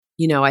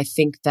I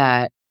think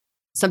that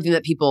something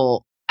that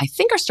people, I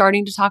think, are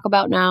starting to talk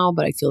about now,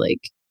 but I feel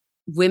like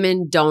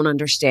women don't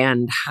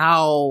understand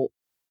how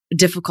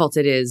difficult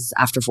it is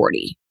after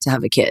 40 to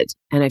have a kid.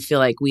 And I feel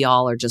like we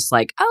all are just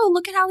like, oh,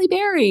 look at Halle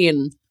Berry.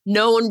 And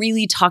no one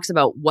really talks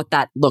about what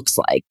that looks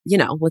like.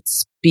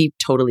 Let's be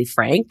totally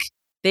frank.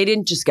 They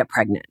didn't just get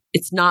pregnant.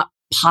 It's not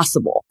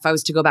possible. If I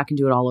was to go back and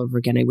do it all over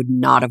again, I would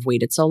not have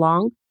waited so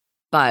long.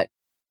 But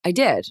I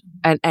did.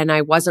 And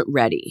I wasn't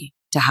ready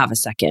to have a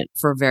second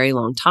for a very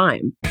long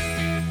time.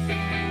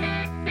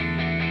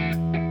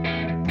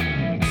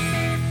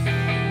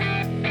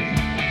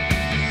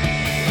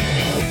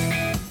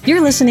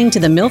 You're listening to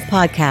the MILF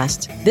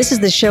Podcast. This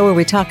is the show where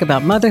we talk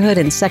about motherhood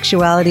and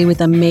sexuality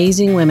with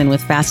amazing women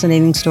with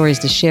fascinating stories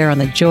to share on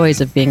the joys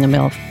of being a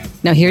MILF.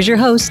 Now here's your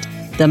host,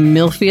 the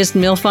MILFiest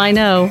MILF I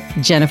know,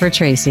 Jennifer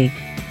Tracy.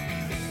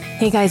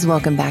 Hey guys,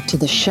 welcome back to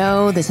the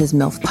show. This is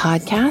MILF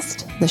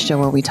Podcast, the show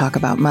where we talk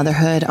about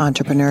motherhood,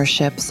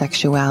 entrepreneurship,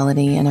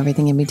 sexuality, and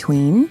everything in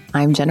between.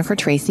 I'm Jennifer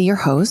Tracy, your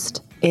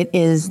host. It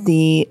is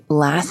the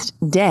last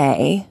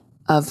day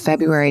of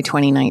February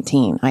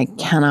 2019. I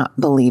cannot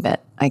believe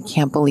it. I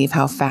can't believe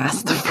how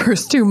fast the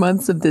first 2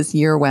 months of this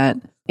year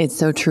went. It's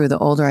so true. The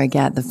older I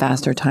get, the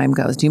faster time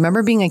goes. Do you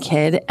remember being a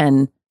kid?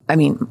 And I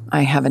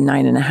have a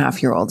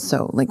 9.5-year-old.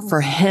 So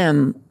for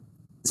him,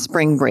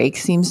 spring break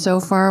seems so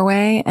far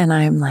away. And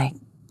I'm like,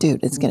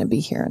 dude, it's going to be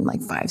here in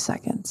 5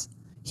 seconds.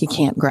 He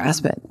can't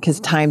grasp it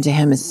because time to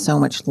him is so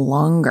much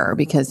longer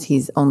because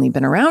he's only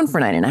been around for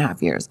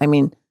 9.5 years.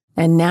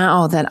 And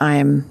now that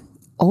I'm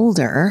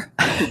older,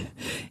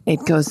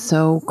 it goes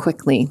so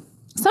quickly.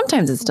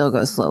 Sometimes it still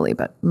goes slowly,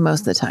 but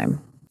most of the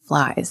time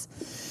flies.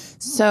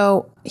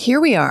 So here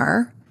we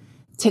are.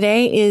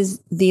 Today is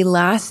the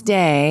last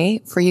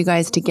day for you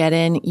guys to get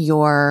in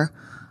your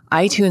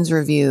iTunes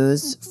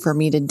reviews for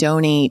me to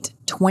donate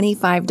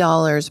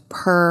 $25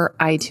 per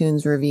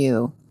iTunes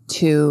review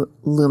to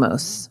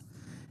Lumos.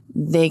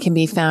 They can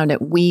be found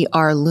at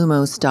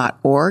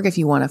wearelumos.org if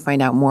you want to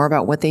find out more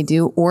about what they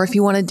do, or if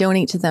you want to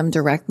donate to them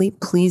directly,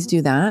 please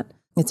do that.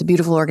 It's a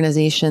beautiful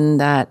organization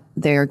that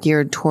they're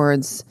geared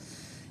towards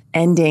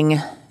ending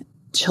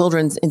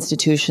children's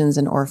institutions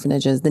and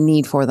orphanages, the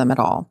need for them at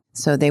all.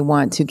 So they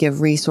want to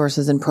give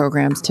resources and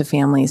programs to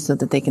families so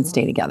that they can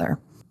stay together.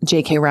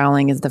 J.K.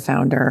 Rowling is the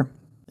founder.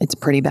 It's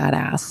pretty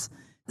badass.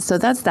 So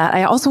that's that.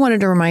 I also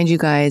wanted to remind you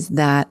guys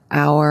that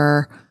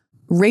our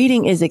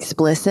rating is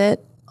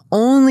explicit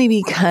only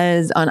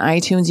because on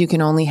iTunes you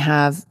can only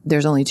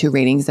there's only 2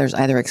 ratings. There's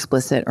either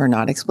explicit or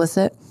not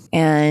explicit.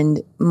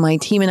 And my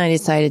team and I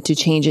decided to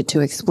change it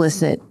to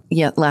explicit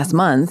last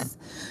month,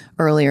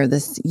 earlier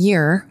this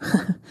year,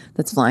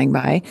 that's flying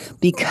by,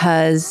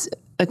 because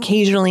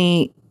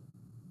occasionally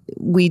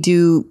we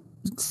do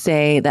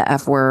say the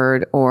F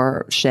word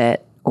or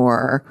shit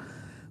or,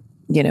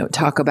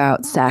 talk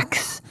about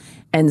sex.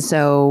 And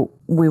so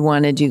we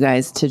wanted you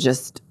guys to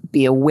just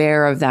be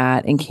aware of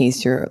that in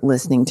case you're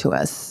listening to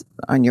us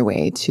on your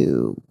way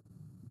to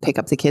pick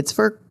up the kids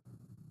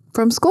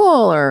from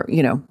school or,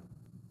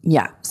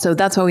 Yeah. So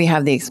that's why we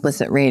have the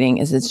explicit rating,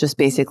 is it's just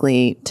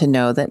basically to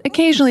know that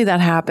occasionally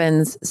that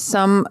happens.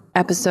 Some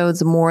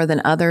episodes more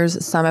than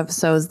others. Some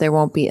episodes there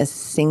won't be a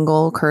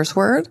single curse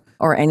word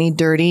or any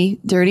dirty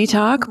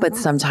talk, but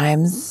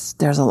sometimes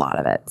there's a lot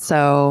of it.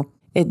 So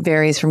it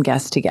varies from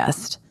guest to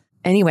guest.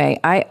 Anyway,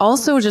 I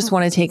also just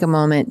want to take a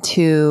moment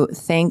to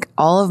thank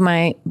all of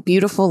my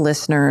beautiful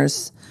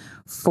listeners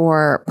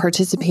for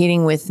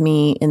participating with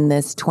me in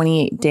this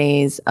 28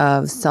 days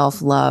of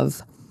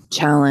self-love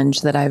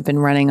challenge that I've been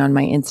running on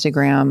my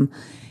Instagram.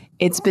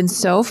 It's been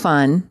so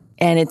fun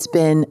and it's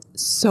been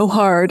so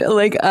hard.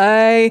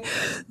 I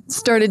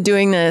started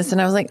doing this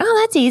and I was like, oh,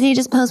 that's easy.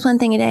 Just post one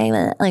thing a day.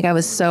 I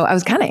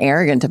was kind of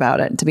arrogant about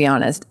it, to be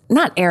honest.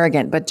 Not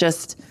arrogant, but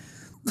just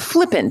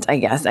flippant, I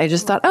guess. I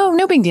just thought, oh,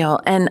 no big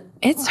deal. And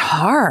it's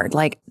hard.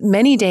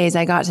 Many days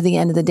I got to the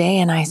end of the day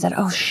and I said,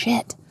 oh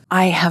shit,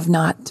 I have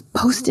not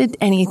posted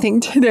anything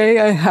today.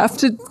 I have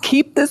to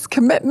keep this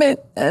commitment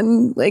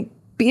and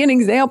be an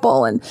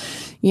example. And,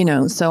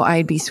 so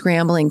I'd be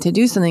scrambling to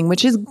do something,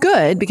 which is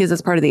good because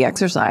it's part of the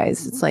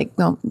exercise. It's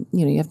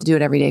you have to do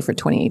it every day for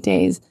 28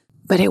 days,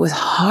 but it was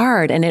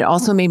hard. And it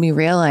also made me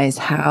realize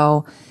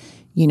how,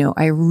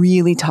 I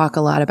really talk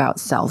a lot about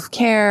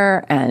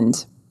self-care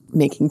and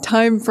making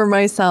time for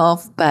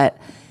myself, but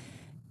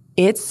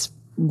it's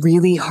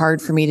really hard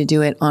for me to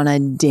do it on a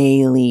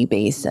daily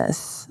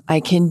basis. I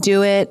can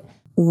do it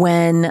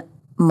when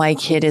my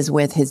kid is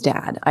with his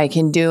dad. I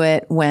can do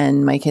it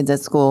when my kid's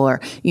at school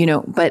or,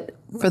 but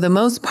for the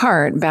most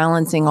part,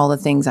 balancing all the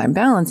things I'm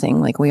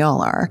balancing, like we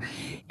all are,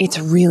 it's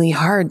really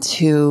hard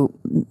to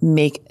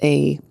make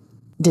a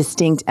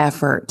distinct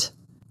effort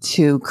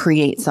to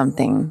create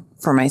something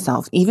for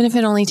myself, even if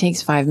it only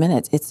takes 5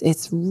 minutes.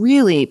 It's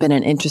really been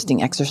an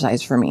interesting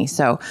exercise for me.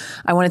 So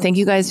I want to thank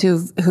you guys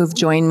who've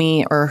joined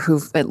me or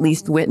who've at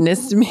least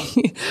witnessed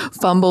me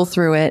fumble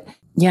through it.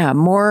 Yeah,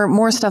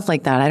 more stuff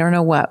like that. I don't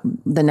know what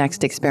the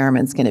next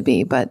experiment's going to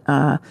be, but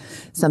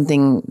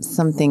something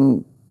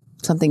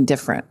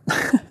different.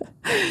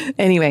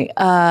 Anyway,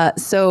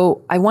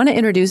 so I want to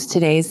introduce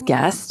today's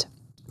guest.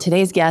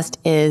 Today's guest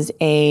is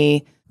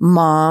a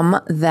mom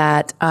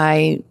that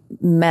I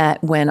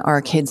met when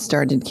our kids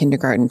started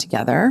kindergarten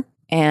together.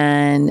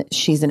 And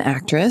she's an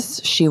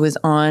actress. She was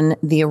on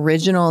the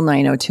original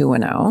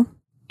 90210.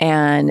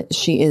 And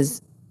she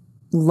is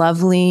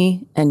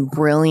lovely and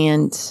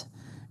brilliant.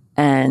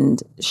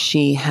 And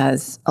she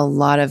has a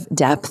lot of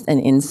depth and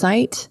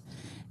insight.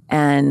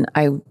 And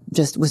I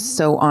just was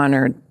so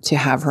honored to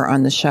have her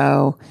on the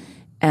show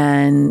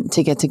and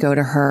to get to go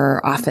to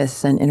her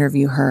office and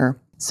interview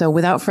her. So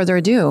without further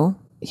ado,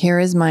 here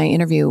is my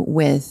interview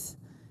with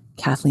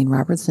Kathleen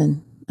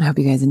Robertson. I hope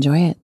you guys enjoy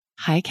it.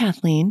 Hi,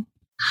 Kathleen.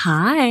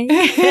 Hi.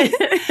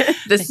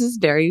 This is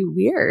very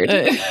weird.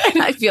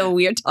 I feel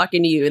weird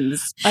talking to you in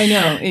this. I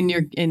know,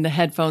 in the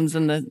headphones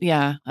and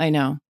I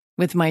know.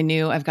 With my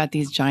I've got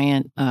these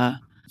giant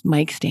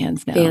mic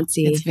stands now.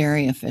 Fancy. It's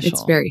very official.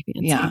 It's very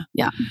fancy.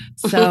 Yeah.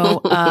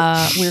 So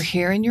we're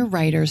here in your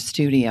writer's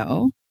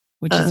studio,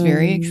 which is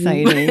very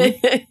exciting.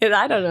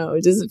 I don't know.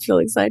 Does it feel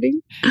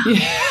exciting?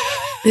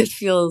 It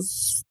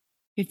feels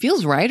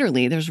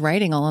writerly. There's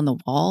writing all on the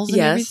walls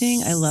and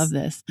everything. I love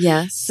this.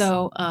 Yes.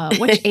 So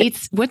what's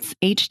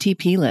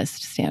HTP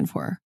list stand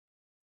for?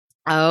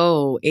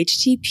 Oh,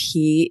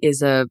 HTP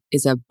is a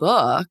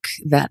book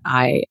that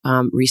I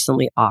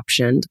recently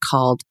optioned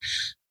called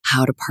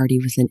How to Party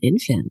with an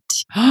Infant.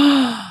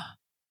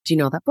 Do you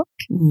know that book?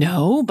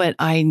 No, but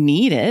I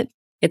need it.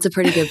 It's a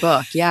pretty good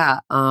book. Yeah.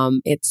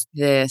 It's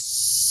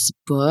this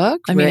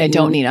book. I mean, I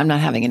don't need, I'm not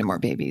having any more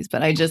babies,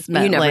 but I just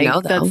meant, you never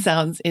know, though. That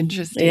sounds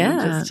interesting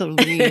just to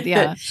read.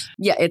 Yeah.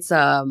 Yeah.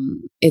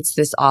 It's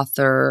this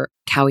author,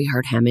 Cowie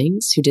Hart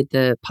Hemmings, who did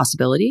The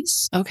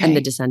Possibilities and The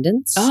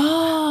Descendants.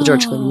 The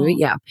George Clooney movie.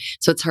 Yeah.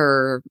 So it's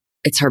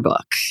her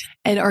book.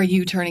 And are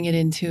you turning it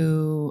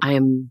into I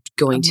am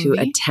going to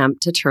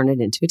attempt to turn it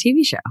into a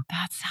TV show.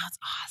 That sounds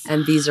awesome.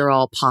 And these are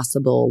all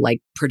possible like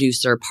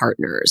producer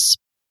partners.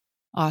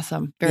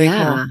 Awesome. Very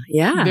cool.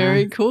 Yeah.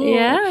 Very cool.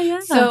 Yeah.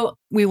 So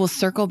we will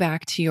circle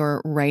back to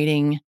your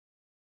writing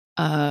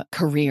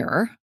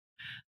career.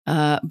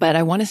 But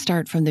I want to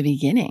start from the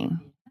beginning.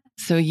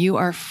 So you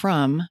are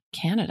from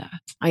Canada.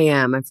 I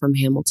am. I'm from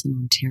Hamilton,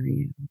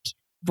 Ontario.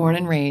 Born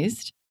and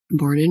raised.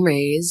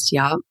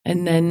 Yeah.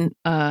 And then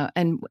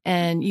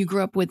and you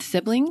grew up with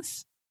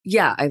siblings?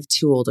 Yeah, I have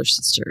 2 older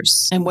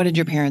sisters. And what did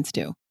your parents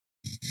do?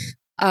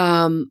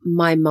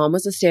 My mom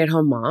was a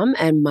stay-at-home mom,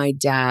 and my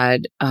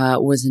dad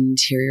was an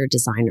interior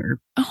designer.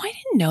 Oh, I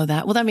didn't know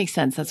that. Well, that makes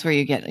sense. That's where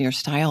you get your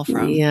style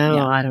from. Yeah.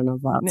 Well, I don't know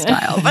about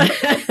style,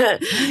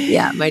 but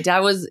yeah, my dad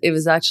was. It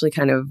was actually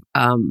kind of.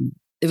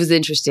 It was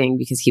interesting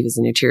because he was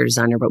an interior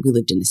designer, but we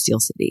lived in a steel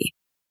city,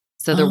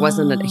 so there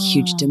wasn't a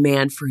huge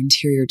demand for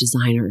interior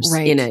designers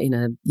in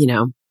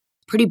a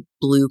pretty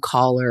blue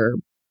collar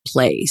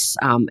place.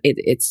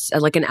 It's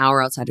like an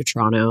hour outside of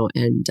Toronto,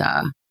 and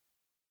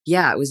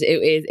yeah,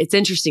 it's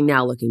interesting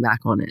now looking back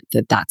on it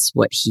that that's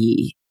what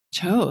he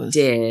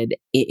did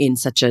in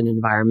such an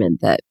environment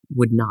that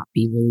would not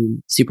be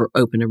really super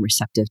open and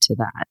receptive to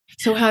that.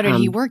 So how did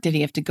he work? Did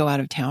he have to go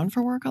out of town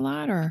for work a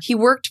lot, or he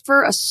worked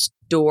for a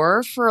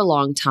store for a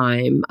long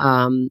time,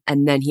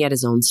 and then he had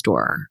his own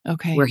store.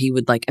 Okay, where he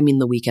would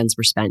the weekends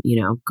were spent,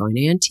 going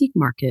to antique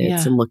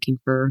markets and looking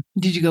for.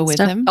 Did you go with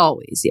him?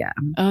 Always, yeah.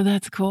 Oh,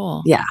 that's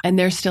cool. Yeah, and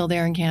they're still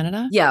there in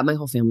Canada. Yeah, my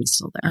whole family's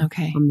still there.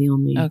 Okay, I'm the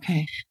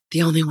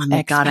only one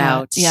that got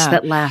out,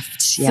 that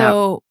left.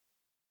 Yeah.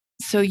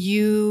 So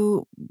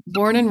you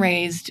born and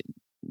raised,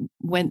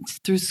 went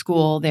through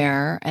school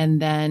there, and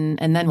then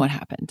what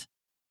happened?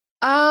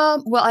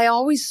 Well, I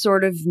always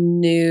sort of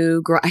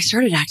knew. I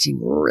started acting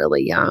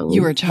really young.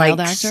 You were a child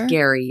actor?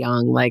 Scary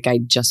young. Like I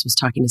just was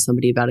talking to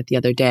somebody about it the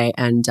other day,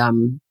 and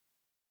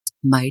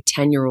my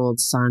 10-year-old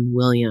son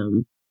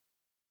William.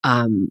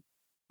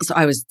 So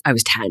I was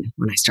 10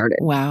 when I started.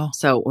 Wow.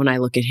 So when I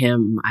look at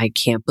him, I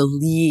can't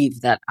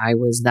believe that I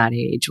was that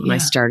age when I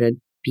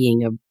started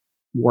being a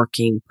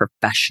working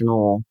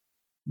professional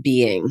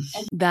being.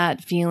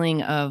 That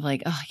feeling of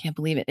like, oh, I can't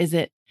believe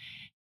it.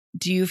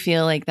 Do you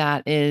feel like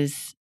that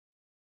is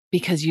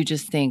because you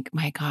just think,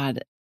 my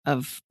God,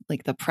 of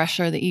like the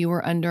pressure that you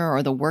were under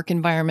or the work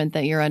environment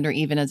that you're under,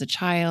 even as a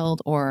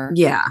child, or?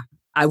 Yeah,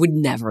 I would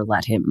never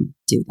let him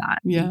do that.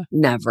 Yeah.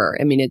 Never.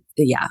 I mean, it's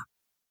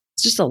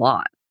just a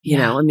lot. You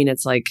know, I mean,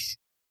 it's like,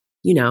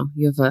 you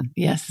have a,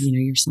 your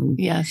son,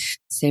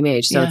 same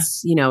age. So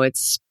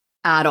it's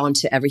add on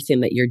to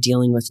everything that you're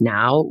dealing with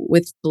now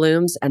with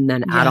Blooms, and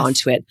then add on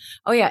to it.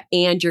 Oh yeah.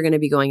 And you're going to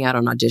be going out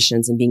on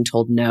auditions and being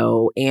told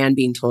no, and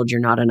being told you're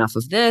not enough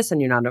of this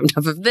and you're not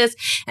enough of this.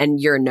 And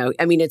you're no,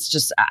 I mean, it's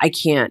just, I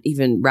can't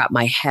even wrap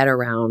my head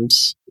around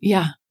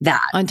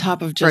that on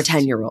top of just for a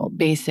 10-year-old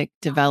basic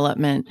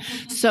development.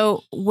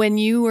 So when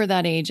you were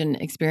that age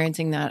and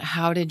experiencing that,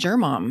 how did your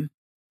mom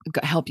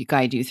help you,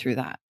 guide you through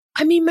that?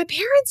 I mean, my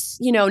parents,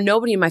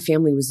 nobody in my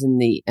family was in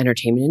the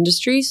entertainment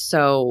industry.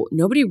 So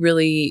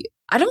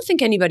I don't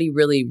think anybody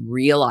really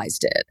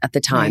realized it at the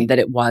time that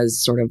it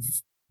was sort of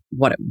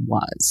what it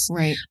was.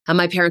 Right. And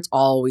my parents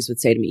always would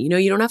say to me,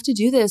 you don't have to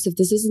do this if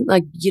this isn't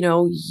like, you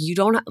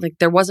don't like,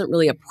 there wasn't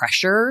really a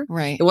pressure.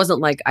 Right. It wasn't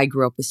like I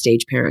grew up with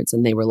stage parents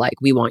and they were like,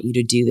 we want you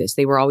to do this.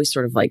 They were always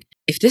sort of like,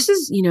 if this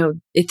is,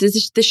 if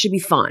this should be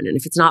fun. And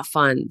if it's not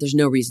fun, there's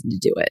no reason to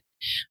do it.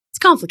 It's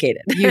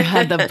complicated. You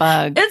had the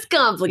bug. It's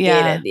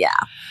complicated. Yeah.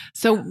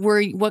 So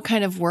what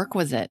kind of work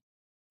was it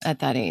at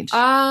that age?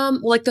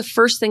 Like the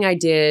first thing I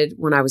did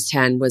when I was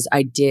 10 was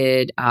I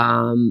did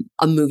a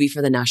movie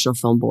for the National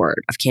Film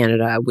Board of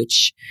Canada,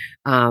 which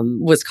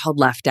was called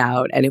Left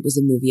Out. And it was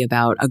a movie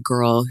about a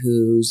girl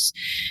whose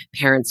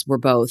parents were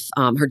both,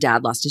 her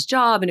dad lost his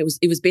job. And it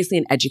was basically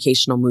an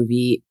educational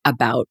movie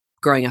about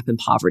growing up in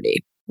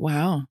poverty.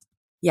 Wow.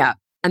 Yeah.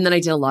 And then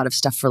I did a lot of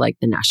stuff for like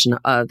the national,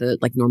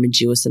 like Norman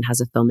Jewison has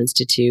a film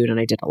institute,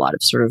 and I did a lot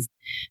of sort of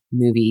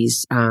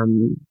movies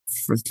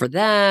for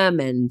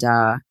them. And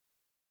I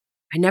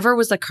never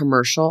was a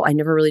commercial. I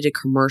never really did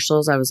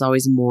commercials. I was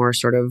always more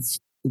sort of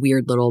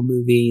weird little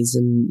movies,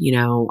 and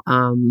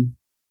and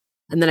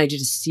then I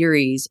did a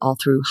series all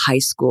through high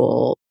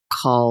school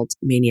called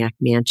Maniac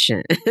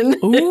Mansion,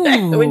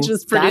 Ooh, which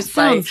was produced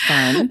that sounds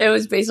fun. It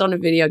was based on a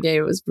video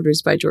game. It was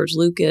produced by George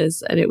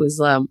Lucas, and it was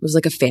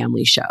like a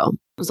family show.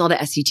 It was all the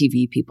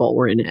SCTV people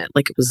were in it.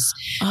 Like it was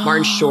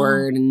Martin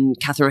Short and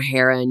Catherine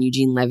O'Hara and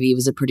Eugene Levy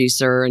was a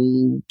producer,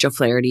 and Joe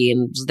Flaherty,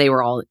 and they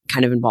were all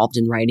kind of involved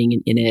in writing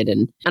in it.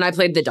 And I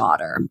played the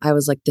daughter. I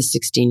was like the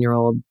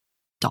 16-year-old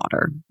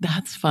daughter.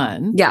 That's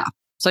fun. Yeah.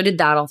 So I did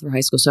that all through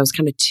high school. So I was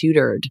kind of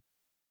tutored.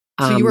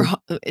 So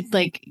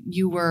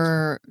you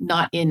were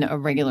not in a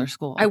regular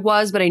school. I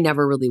was, but I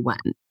never really went.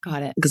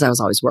 Got it. Because I was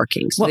always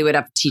working. So they would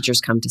have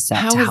teachers come to set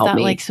how to was help that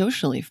me. like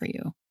socially for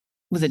you?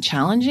 Was it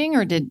challenging,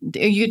 or did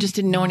you just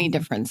didn't know any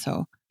different?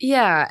 So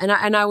yeah,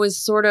 and I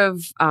was sort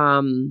of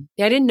I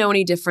didn't know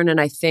any different, and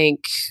I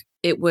think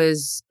it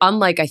was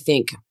unlike I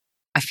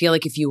feel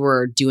like if you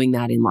were doing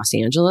that in Los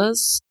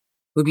Angeles,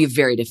 it would be a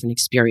very different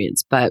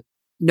experience. But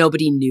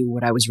nobody knew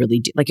what I was really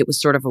doing. Like it was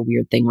sort of a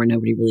weird thing where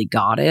nobody really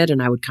got it,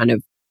 and I would kind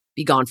of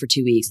be gone for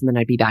 2 weeks, and then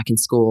I'd be back in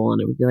school,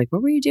 and it would be like,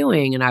 "What were you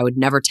doing?" And I would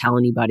never tell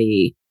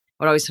anybody.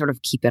 I would always sort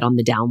of keep it on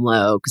the down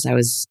low because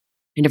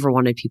I never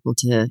wanted people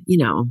to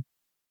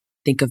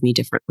think of me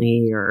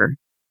differently or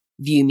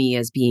view me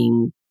as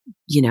being,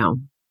 it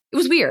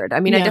was weird. I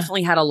mean, I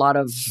definitely had a lot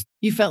of...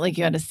 You felt like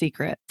you had a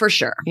secret. For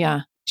sure. Yeah.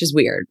 Which is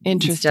weird.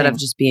 Interesting. Instead of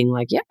just being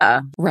like,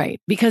 yeah.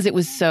 Right. Because it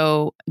was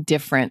so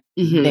different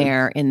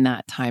there in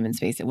that time and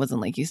space. It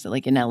wasn't like you said,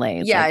 like in LA.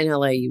 Yeah, like in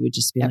LA, you would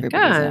just be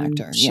everybody's like, an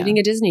actor. Shooting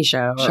a Disney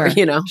show. Sure.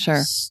 Or,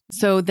 Sure.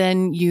 So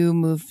then you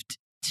moved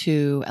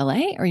to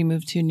LA, or you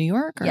moved to New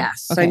York? Or?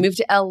 Yes. Okay. So I moved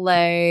to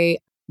LA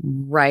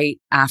right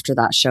after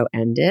that show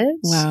ended.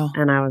 Wow.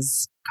 And I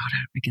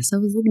guess I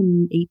was like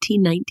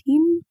 18,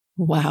 19.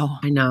 Wow.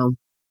 I know.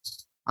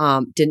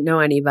 Didn't know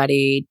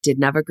anybody,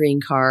 didn't have a green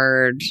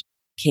card,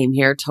 came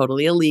here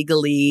totally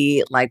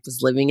illegally, like was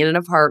living in an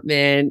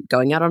apartment,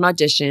 going out on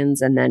auditions.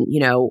 And then,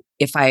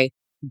 if I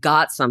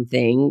got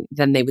something,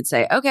 then they would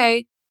say,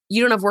 okay,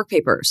 you don't have work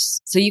papers,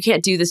 so you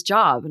can't do this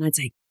job. And I'd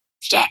say,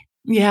 shit.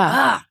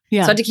 Yeah.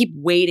 Yeah. So I had to keep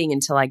waiting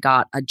until I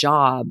got a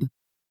job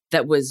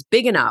that was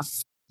big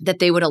enough that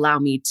they would allow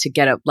me to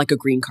get a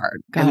green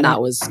card.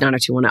 That was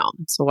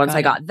 90210. So once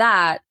I got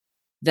that,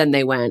 then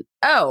they went,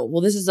 oh,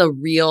 well, this is a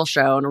real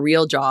show and a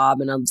real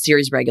job and a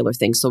series regular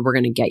thing. So we're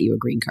going to get you a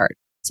green card.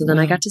 So then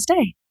I got to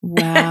stay.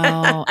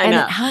 Wow. I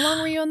know. And how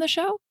long were you on the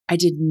show? I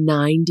did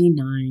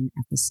 99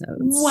 episodes.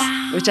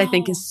 Wow. Which I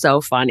think is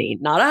so funny.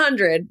 Not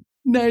 100.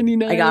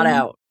 99. I got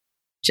out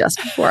just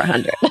before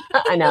 100.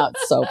 I know.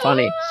 It's so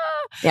funny.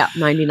 Yeah,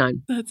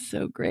 99. That's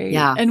so great.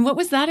 Yeah. And what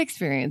was that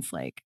experience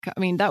like? I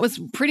mean, that was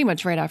pretty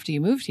much right after you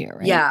moved here,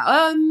 right?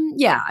 Yeah.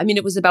 Yeah. I mean,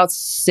 it was about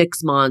 6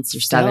 months or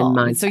 7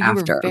 months after.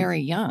 So you were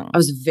very young. I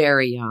was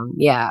very young.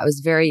 Yeah, I was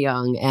very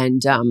young.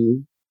 And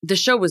the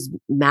show was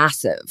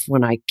massive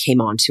when I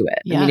came onto it.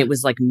 Yeah. I mean, it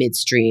was like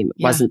midstream.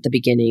 It wasn't the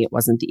beginning. It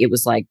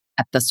was like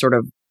at the sort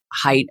of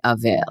height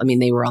of it. I mean,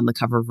 they were on the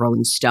cover of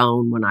Rolling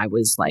Stone when I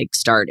was like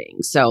starting.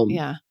 So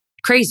yeah.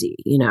 Crazy,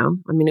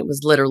 I mean, it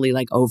was literally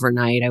like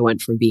overnight. I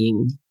went from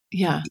being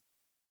a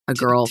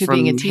girl to from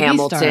being a TV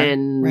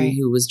Hamilton star, right,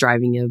 who was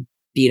driving a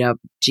beat up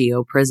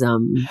Geo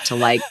Prism to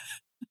like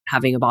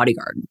having a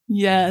bodyguard.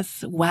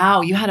 Yes.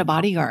 Wow. You had a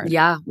bodyguard.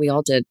 Yeah, we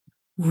all did.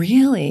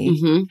 Really?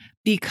 Mm-hmm.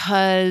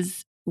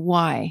 Because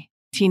why?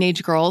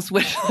 Teenage girls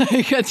would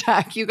like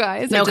attack you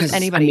guys? No, or just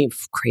anybody? I mean,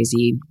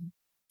 crazy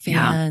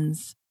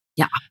fans.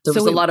 Yeah. There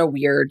was a lot of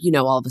weird,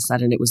 all of a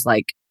sudden it was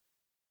like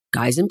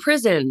guys in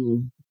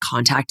prison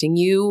contacting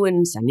you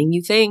and sending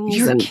you things.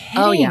 You're and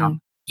kidding. Oh yeah.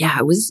 Yeah,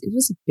 it was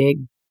a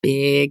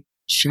big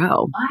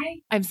show.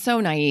 I'm so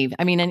naive.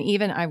 I mean, and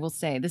even I will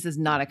say this is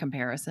not a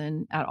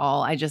comparison at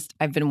all.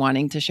 I've been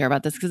wanting to share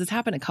about this because it's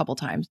happened a couple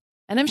times.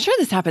 And I'm sure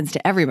this happens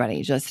to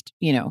everybody, just,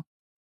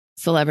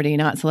 celebrity,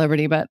 not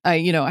celebrity, but I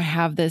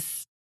have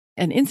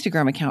an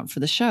Instagram account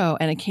for the show,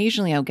 and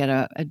occasionally I'll get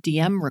a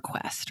DM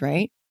request,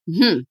 right?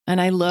 Mhm.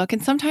 And I look,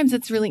 and sometimes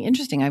it's really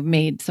interesting. I've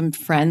made some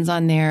friends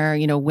on there,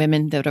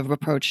 women that have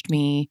approached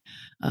me.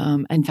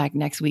 In fact,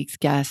 next week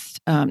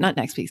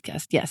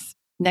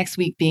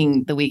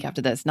being the week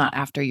after this, not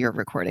after your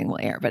recording will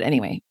air. But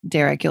anyway,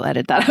 Derek, you'll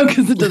edit that out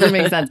because it doesn't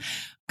make sense.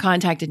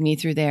 Contacted me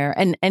through there.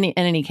 And in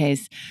any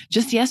case,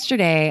 just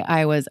yesterday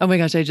I was, oh my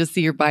gosh, I just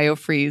see your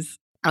BioFreeze.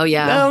 Oh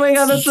yeah. Oh my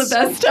God, that's the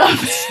best stuff.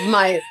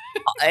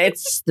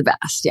 It's the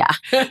best. Yeah.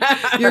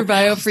 Your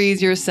BioFreeze,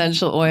 your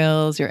essential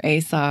oils, your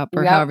Aesop,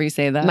 or however you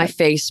say that. My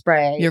face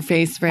spray. Your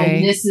face spray.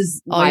 And this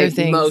is all my your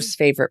things. most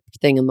favorite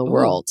thing in the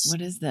world.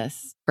 What is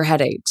this? For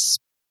headaches.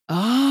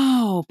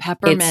 Oh,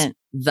 peppermint.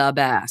 It's the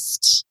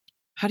best.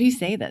 How do you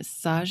say this?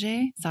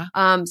 Sage?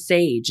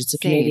 Sage. It's a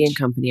Canadian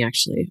company,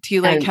 actually. Do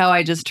you like how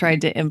I just tried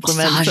to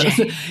implement this?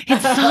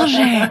 It's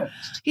Sage.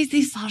 Is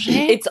this Sage?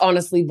 It's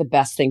honestly the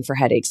best thing for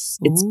headaches.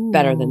 It's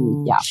better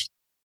than,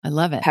 I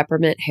love it.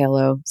 Peppermint,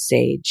 halo,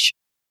 sage,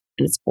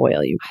 and it's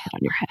oil you put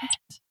on your head.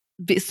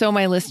 So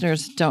my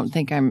listeners don't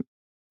think I'm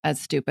as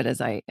stupid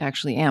as I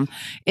actually am.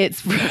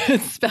 It's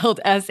spelled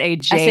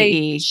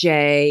S-A-J-E.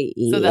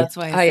 S-A-J-E. So that's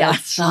why I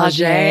said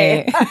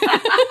Sage.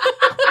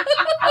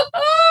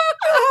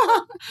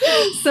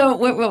 So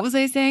what was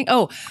I saying?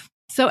 Oh,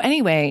 so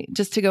anyway,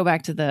 just to go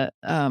back to the,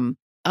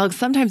 I'll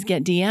sometimes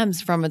get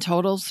DMs from a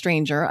total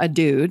stranger, a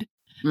dude,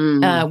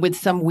 with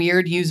some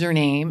weird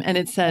username, and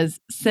it says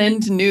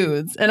 "send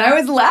nudes," and I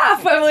always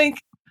laugh. I'm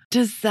like,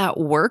 does that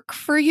work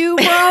for you,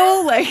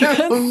 bro? Like,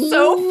 that's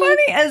so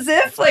funny. As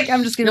if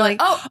I'm just gonna be like,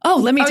 oh,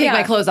 let me take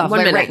my clothes off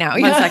right now.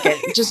 1 second.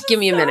 Just give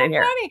me a minute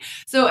here. Funny.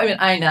 So I mean,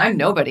 I'm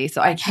nobody,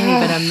 so I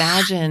can't even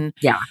imagine.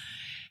 Yeah.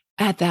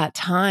 At that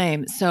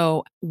time.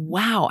 So,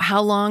 wow.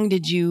 How long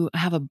did you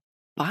have a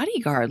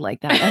bodyguard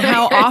like that? And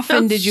how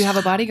often did you have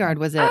a bodyguard?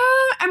 Was it?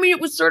 I mean,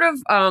 it was sort of,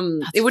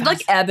 it would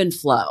ebb and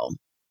flow.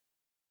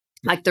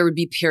 Like there would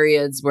be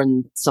periods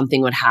when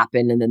something would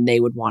happen and then they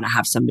would want to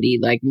have somebody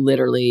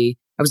literally,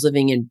 I was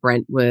living in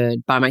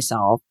Brentwood by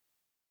myself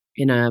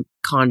in a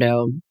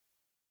condo.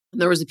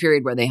 And there was a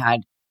period where they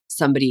had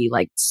somebody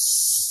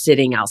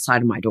sitting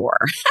outside of my door.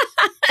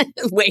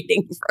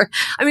 Waiting for,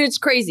 I mean, it's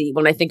crazy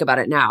when I think about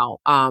it now.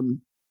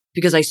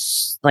 Because I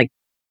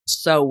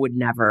so would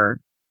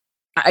never,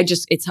 I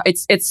just,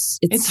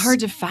 it's hard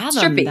to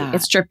fathom. It's trippy. That.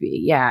 It's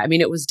trippy. Yeah. I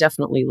mean, it was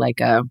definitely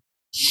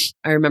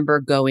I remember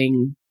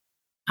going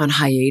on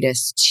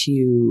hiatus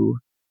to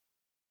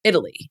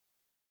Italy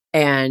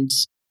and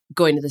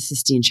going to the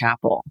Sistine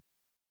Chapel.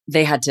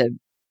 They had to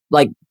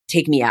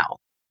take me out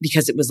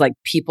because it was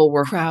people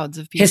were crowds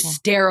of people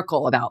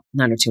hysterical about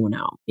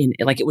 90210.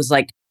 It was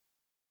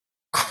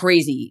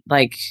crazy,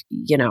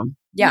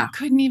 yeah. You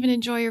couldn't even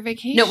enjoy your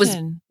vacation. No, it was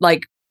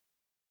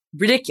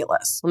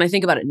ridiculous when I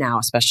think about it now,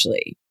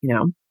 especially,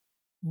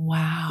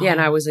 Wow. Yeah,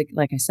 and I was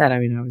like I said, I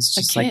mean, I was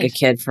just a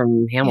kid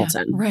from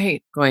Hamilton,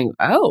 right? Going,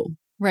 oh,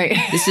 right.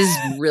 This is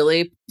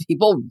really,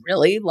 people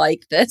really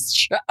like this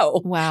show.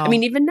 Wow. I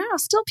mean, even now,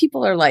 still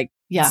people are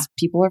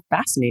people are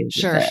fascinated.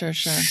 Sure.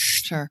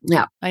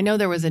 Yeah. I know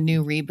there was a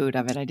new reboot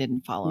of it. I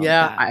didn't follow.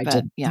 Yeah, I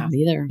didn't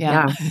either.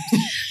 Yeah.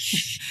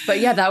 But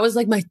yeah, that was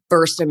my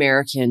first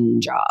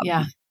American job.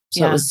 Yeah.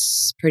 So it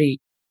was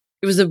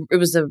it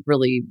was a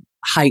really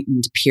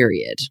heightened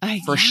period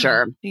for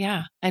sure.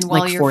 Yeah. And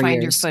while you're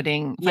finding your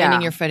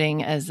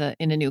footing as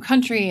in a new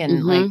country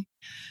and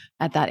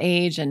at that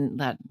age and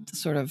that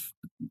sort of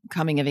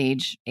coming of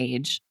age.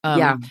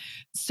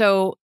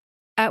 So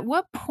at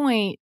what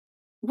point,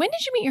 when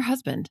did you meet your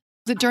husband?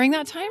 Was it during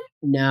that time?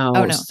 No.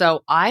 Oh, no.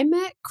 So I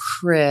met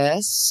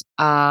Chris.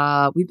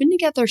 We've been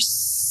together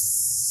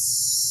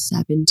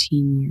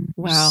 17 years.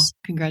 Wow.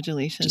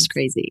 Congratulations. Just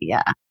crazy.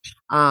 Yeah.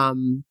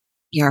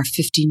 Our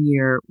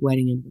 15-year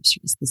wedding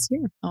anniversary is this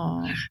year.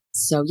 Oh.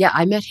 So yeah,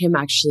 I met him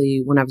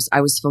actually when I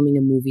was filming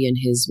a movie and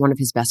one of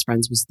his best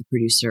friends was the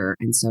producer.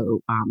 And so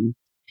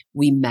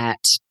we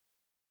met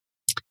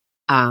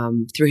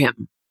through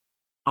him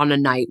on a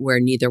night where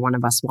neither one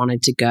of us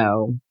wanted to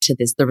go to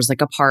this. There was a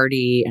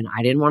party and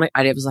I didn't want to,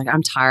 I was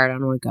I'm tired. I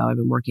don't want to go. I've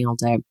been working all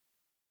day.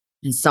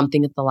 And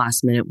something at the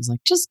last minute was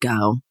just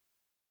go.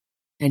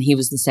 And he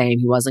was the same.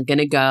 He wasn't going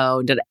to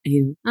go.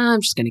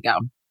 I'm just going to go.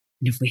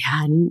 And if we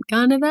hadn't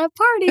gone to that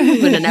party,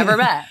 we would have never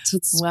met. So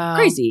it's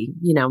crazy,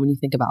 when you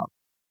think about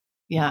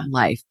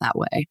life that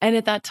way. And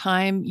at that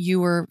time, you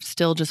were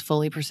still just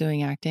fully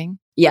pursuing acting?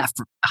 Yeah,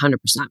 for 100%.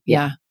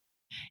 Yeah.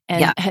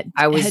 And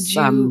I was,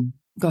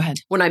 go ahead.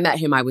 When I met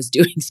him, I was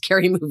doing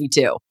Scary Movie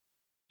 2.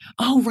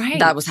 Oh, right.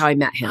 That was how I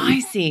met him. I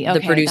see. Okay,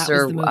 the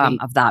producer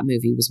of that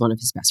movie was one of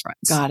his best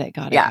friends. Got it.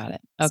 Okay.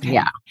 So,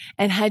 yeah.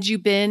 And had you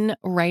been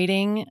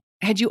writing?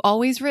 Had you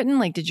always written?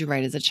 Did you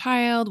write as a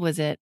child? Was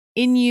it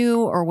in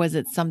you or was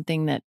it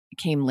something that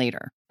came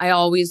later? I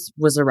always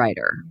was a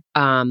writer.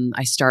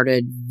 I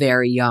started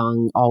very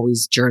young,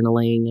 always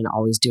journaling and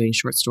always doing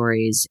short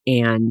stories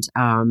and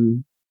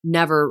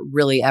never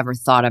really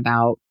thought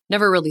about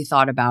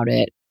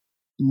it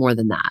more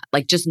than that.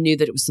 Just knew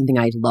that it was something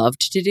I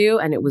loved to do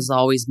and it was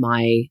always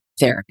my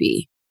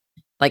therapy.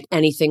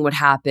 Anything would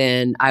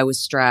happen. I was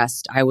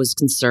stressed. I was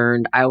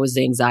concerned. I was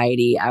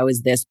anxiety. I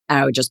was this.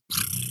 I would just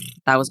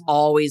That was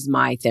always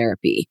my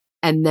therapy.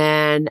 And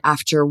then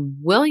after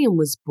William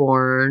was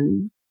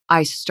born,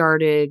 I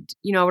started,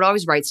 I would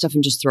always write stuff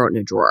and just throw it in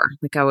a drawer.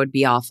 Like I would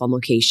be off on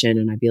location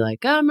and I'd be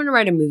like, I'm going to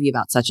write a movie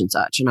about such and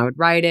such. And I would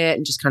write it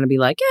and just kind of be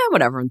like, yeah,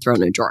 whatever, and throw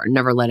it in a drawer and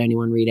never let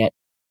anyone read it.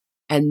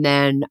 And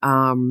then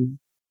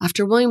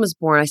after William was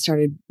born, I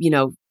started,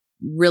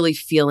 really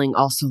feeling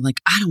also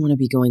like, I don't want to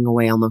be going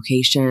away on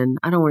location.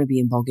 I don't want to be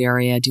in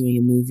Bulgaria doing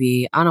a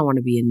movie. I don't want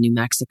to be in New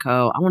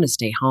Mexico. I want to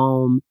stay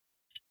home.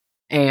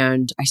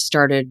 And I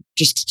started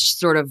just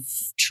sort of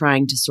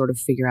trying to sort of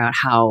figure out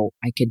how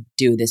I could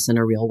do this in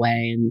a real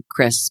way. And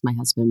Chris, my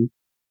husband,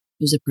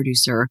 who's a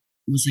producer,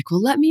 was like,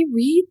 well, let me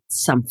read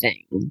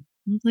something.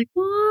 I was like,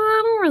 well,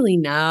 I don't really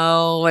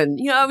know. And,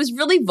 I was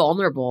really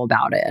vulnerable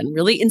about it and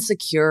really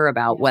insecure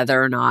about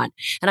whether or not.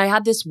 And I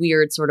had this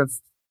weird sort of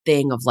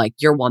thing of like,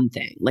 you're one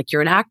thing, like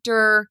you're an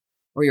actor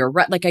or you're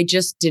like,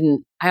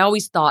 I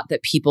always thought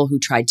that people who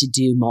tried to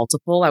do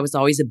multiple, I was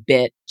always a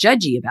bit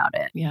judgy about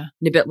it. Yeah.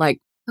 And a bit like,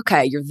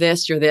 okay, you're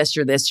this, you're this,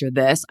 you're this, you're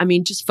this. I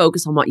mean, just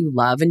focus on what you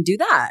love and do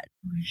that.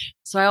 Right.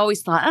 So I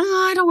always thought,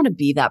 I don't want to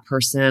be that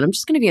person. I'm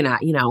just going to be an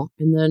actor,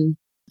 And then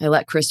I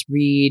let Chris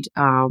read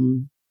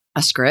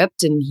a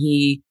script and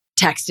he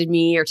texted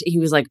me he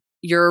was like,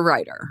 you're a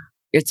writer.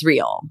 It's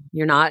real.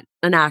 You're not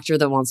an actor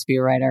that wants to be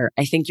a writer.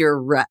 I think you're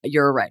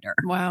a writer.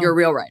 Wow. You're a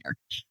real writer.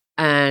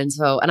 And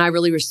I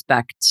really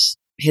respect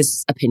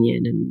his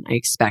opinion. And I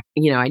expect,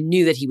 I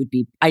knew that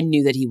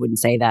he wouldn't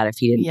say that if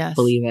he didn't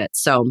believe it.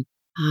 So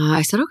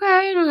I said,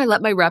 okay. And I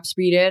let my reps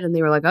read it and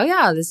they were like, oh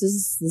yeah, this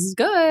is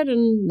good.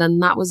 And then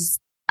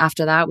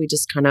after that, we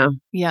just kind of,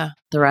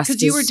 the rest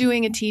because you were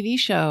doing a TV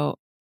show.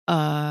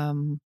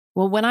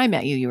 When I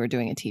met you, you were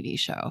doing a TV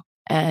show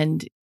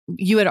and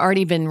you had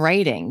already been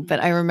writing,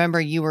 but I remember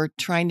you were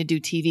trying to do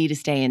TV to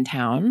stay in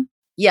town.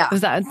 Yeah.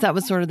 That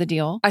was sort of the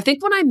deal? I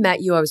think when I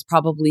met you, I was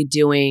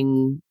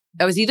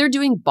either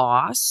doing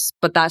Boss,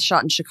 but that's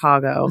shot in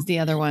Chicago. What was the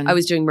other one? I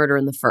was doing Murder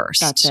in the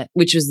First. That's it.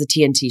 Which was the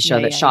TNT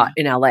show shot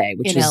in LA,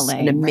 which was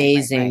an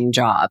amazing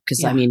job.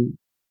 Because I mean,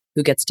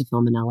 who gets to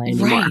film in LA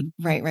anymore?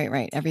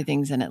 Right.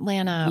 Everything's in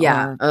Atlanta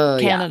or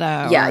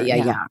Canada.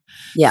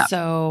 Yeah.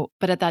 So,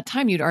 but at that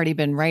time you'd already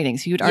been writing.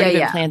 So you'd already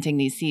been planting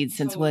these seeds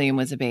since William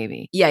was a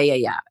baby.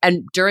 Yeah.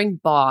 And during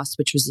Boss,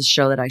 which was the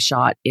show that I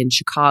shot in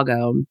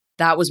Chicago,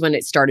 that was when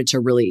it started to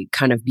really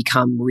kind of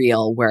become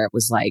real, where it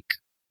was like,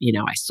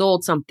 I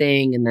sold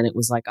something and then it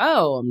was like,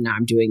 oh, now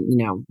I'm doing,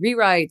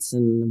 rewrites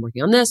and I'm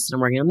working on this and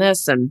I'm working on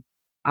this. And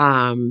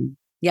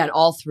and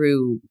all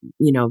through,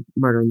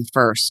 Murder in the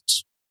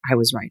First, I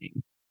was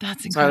writing.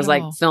 That's incredible. So I was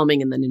like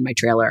filming and then in my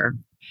trailer.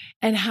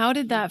 And how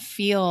did that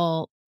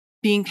feel,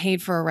 being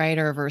paid for a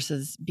writer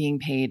versus being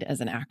paid as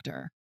an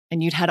actor?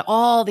 And you'd had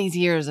all these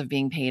years of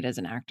being paid as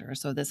an actor.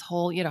 So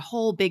you had a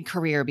whole big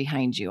career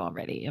behind you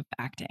already of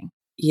acting.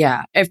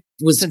 Yeah. It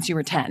was since you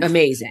were 10.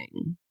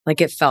 Amazing.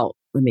 Like it felt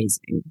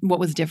amazing. What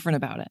was different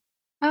about it?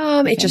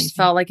 It just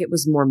felt like it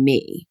was more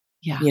me.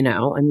 Yeah.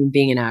 I mean,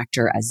 being an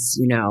actor, as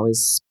you know,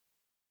 is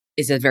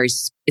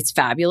it's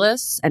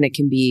fabulous and it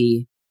can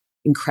be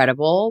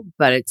incredible,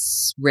 but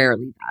it's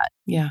rarely that.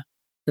 Yeah.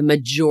 The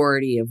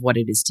majority of what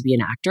it is to be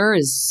an actor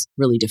is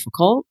really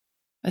difficult.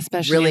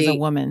 Especially as a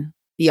woman.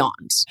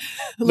 Beyond.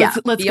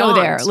 Let's go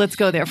there. Let's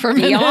go there for a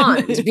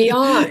minute.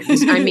 Beyond.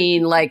 I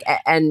mean, like,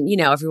 and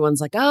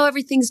everyone's like, oh,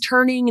 everything's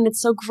turning and it's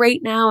so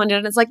great now. And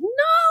then it's like, no,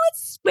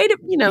 let's wait.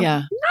 No, we're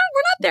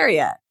not there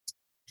yet.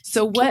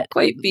 So what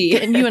quite be?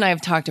 And you and I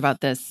have talked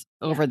about this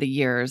over the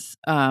years.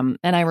 And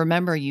I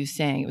remember you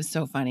saying, it was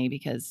so funny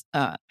because,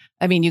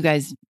 you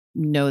guys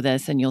know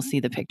this and you'll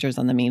see the pictures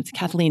on the memes.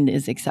 Kathleen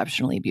is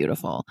exceptionally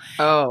beautiful.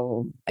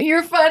 Oh,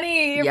 you're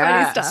funny. You're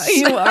yes. funny stuff.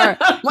 You are.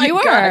 You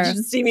are. You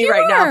should see me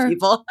right now,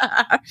 people.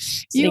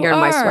 You are. In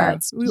my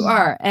sweats. You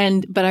are.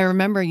 But I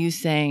remember you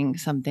saying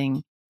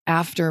something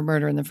after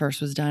Murder in the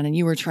First was done and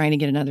you were trying to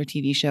get another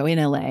TV show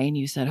in LA and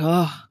you said,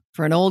 oh,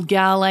 for an old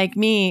gal like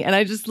me. And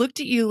I just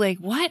looked at you like,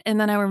 what? And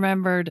then I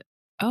remembered,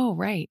 oh,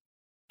 right.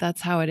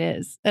 That's how it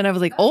is. And I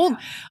was like,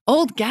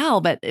 old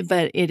gal. But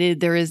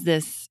there is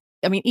this,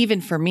 even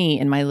for me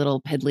in my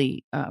little piddly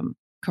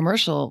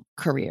commercial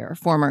career,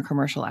 former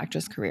commercial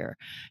actress career,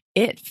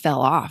 it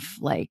fell off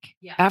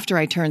after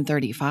I turned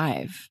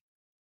 35.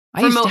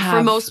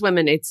 For most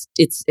women, it's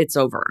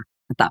over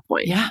at that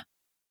point. Yeah.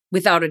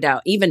 Without a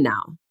doubt. Even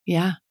now.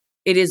 Yeah.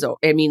 It is.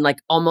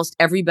 Almost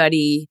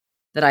everybody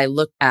that I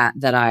look at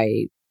that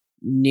I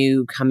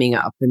knew coming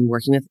up and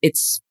working with,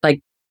 it's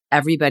like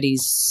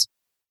everybody's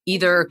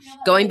either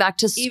going back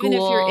to school. Even if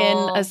you're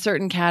in a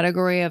certain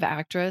category of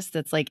actress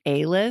that's like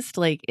A-list,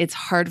 it's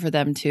hard for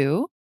them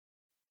too.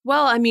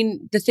 Well,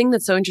 the thing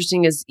that's so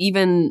interesting is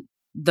even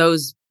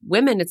those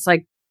women, it's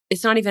like,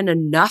 it's not even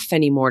enough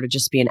anymore to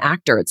just be an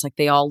actor. It's like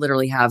they all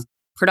literally have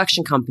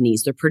production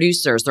companies, they're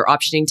producers, they're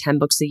optioning 10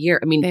 books a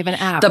year. They have an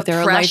app.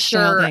 The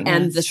pressure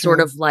and the sort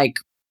of like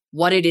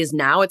what it is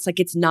now, it's like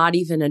it's not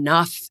even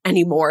enough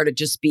anymore to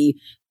just be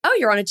oh,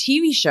 you're on a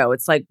TV show.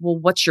 It's like, well,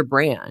 what's your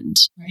brand?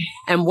 Right.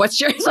 And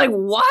it's like,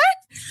 what?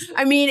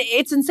 I mean,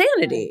 it's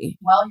insanity.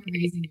 While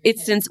you're raising your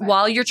kids,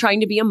 while you're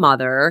trying to be a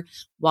mother,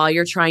 while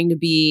you're trying to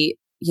be,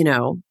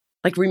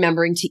 like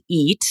remembering to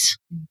eat,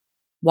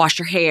 wash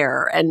your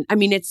hair. And I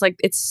mean, it's like,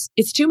 it's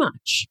too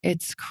much.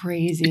 It's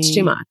crazy. It's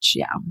too much.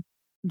 Yeah.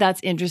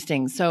 That's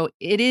interesting. So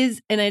it is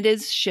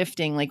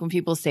shifting. Like when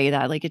people say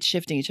that, like it's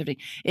shifting.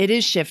 It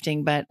is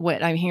shifting. But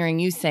what I'm hearing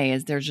you say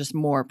is there's just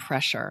more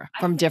pressure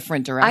from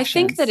different directions. I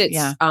think that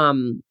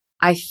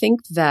I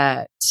think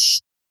that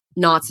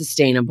not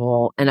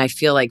sustainable. And I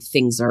feel like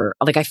something's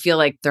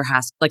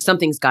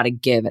got to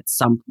give at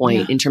some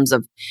point in terms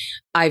of,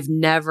 I've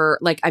never,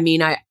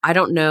 I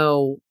don't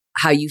know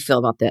how you feel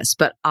about this,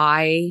 but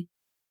I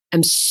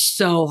am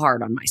so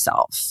hard on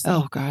myself.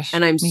 Oh gosh.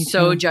 And I'm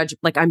so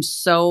I'm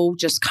so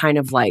just kind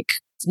of like,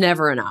 it's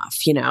never enough,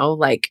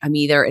 like I'm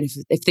either, and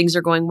if things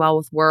are going well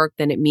with work,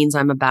 then it means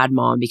I'm a bad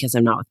mom because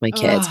I'm not with my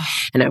kids.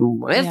 And I'm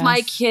with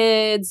my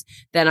kids,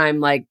 then I'm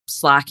like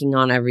slacking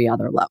on every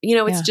other level.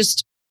 It's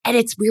just, and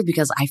it's weird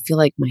because I feel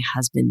like my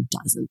husband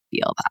doesn't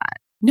feel that.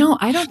 No,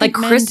 I don't think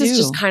Chris men is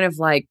do. just kind of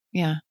like,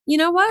 you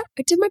know what?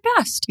 I did my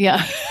best.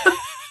 Yeah.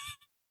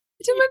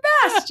 I did my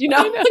best,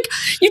 like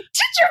you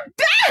did your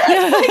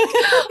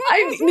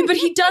best. But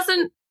he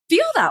doesn't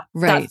feel that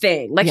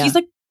thing. Like he's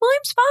like,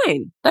 William's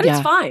fine. That is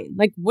fine.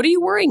 Like, what are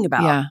you worrying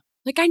about? Yeah.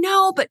 Like, I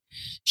know, but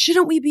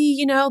shouldn't we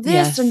be,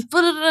 this and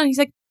blah, blah, blah. And he's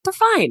like, they're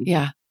fine.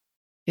 Yeah.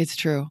 It's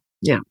true.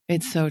 Yeah.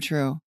 It's so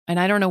true. And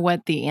I don't know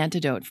what the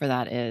antidote for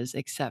that is,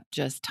 except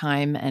just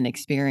time and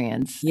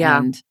experience. Yeah.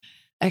 And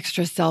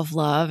extra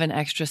self-love and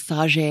extra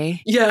sage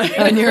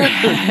on your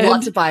head.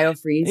 Lots of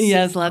biofreeze.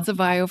 Yes, lots of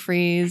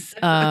biofreeze.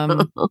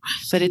 But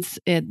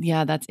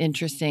that's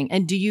interesting.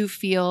 And do you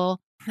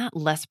feel not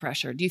less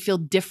pressure? Do you feel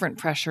different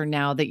pressure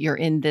now that you're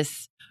in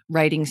this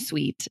writing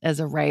suite as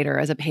a writer,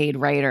 as a paid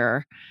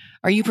writer?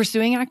 Are you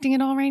pursuing acting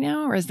at all right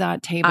now? Or is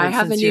that tabled? I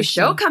have a new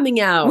show coming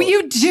out. Well,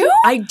 you do?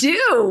 I do.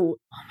 Oh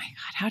my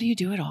God. How do you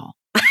do it all?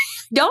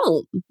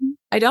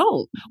 I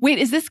don't. Wait,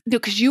 is this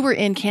because you were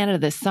in Canada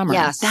this summer?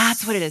 Yes.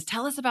 That's what it is.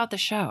 Tell us about the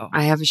show.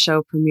 I have a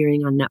show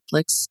premiering on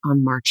Netflix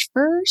on March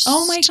 1st.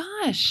 Oh my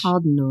gosh.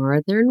 Called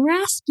Northern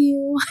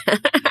Rescue.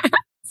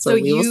 So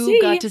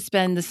you got to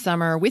spend the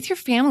summer with your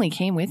family,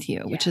 came with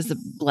you, which is a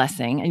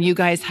blessing. And you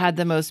guys had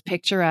the most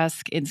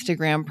picturesque,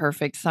 Instagram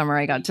perfect summer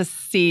I got to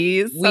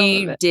see.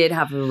 We did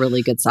have a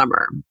really good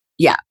summer.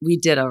 Yeah, we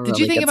did a really good summer. Did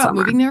you think about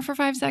moving there for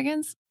 5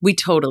 seconds? We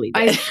totally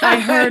did. I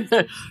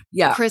heard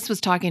Chris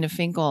was talking to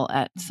Finkel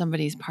at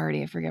somebody's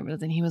party. I forget what it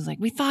was. And he was like,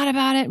 we thought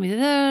about it.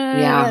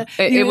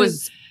 It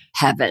was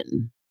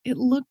heaven. It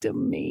looked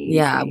amazing.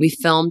 Yeah, we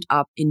filmed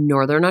up in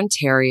Northern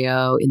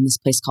Ontario in this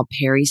place called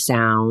Parry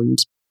Sound,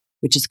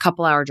 which is a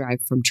couple-hour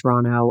drive from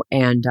Toronto.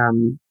 And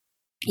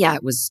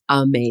it was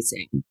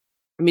amazing.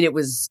 I mean, it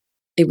was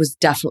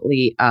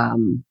definitely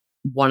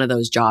one of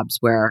those jobs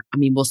where, I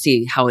mean, we'll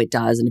see how it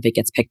does and if it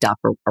gets picked up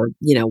or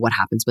what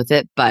happens with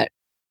it. But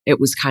it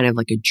was kind of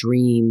like a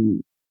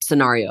dream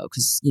scenario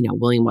because,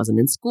 William wasn't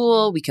in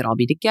school. We could all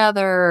be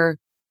together.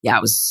 Yeah,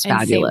 it was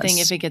fabulous. And same thing,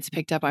 if it gets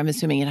picked up, I'm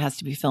assuming it has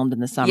to be filmed in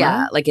the summer.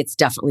 Yeah, like it's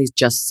definitely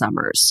just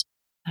summers.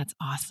 That's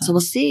awesome. So we'll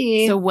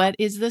see. So what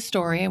is the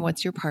story and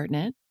what's your part in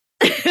it?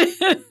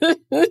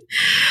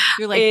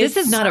 You're like, this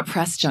is not a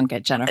press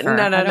junket, Jennifer.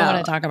 No, I don't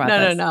want to talk about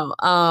this.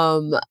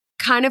 No.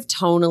 Kind of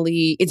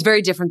tonally, it's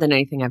very different than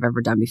anything I've ever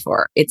done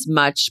before. It's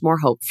much more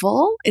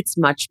hopeful. It's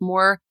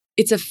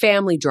a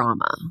family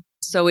drama.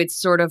 So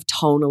it's sort of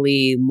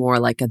tonally more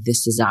like a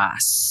This Is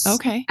Us.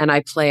 Okay. And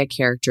I play a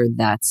character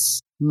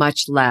that's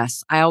much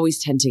less, I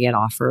always tend to get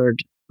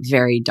offered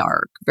very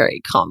dark,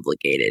 very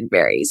complicated,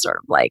 very sort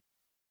of like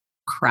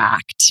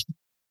cracked,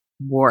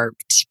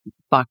 warped,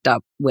 fucked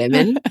up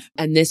women.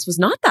 And this was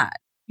not that.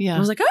 Yeah. I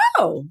was like,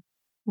 oh,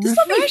 this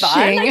will be fun.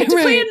 I get to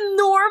play a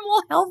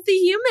normal, healthy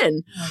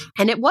human. Right.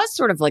 And it was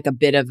sort of like a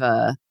bit of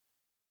a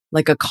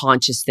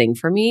conscious thing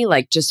for me,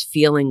 like just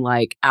feeling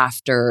like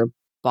after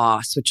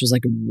Boss, which was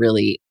like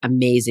really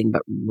amazing,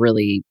 but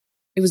really,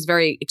 it was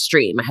very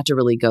extreme. I had to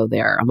really go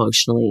there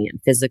emotionally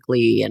and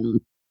physically, and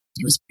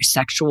it was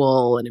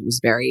sexual, and it was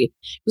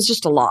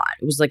just a lot.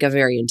 It was like a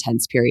very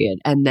intense period.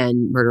 And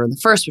then Murder on the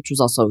First, which was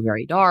also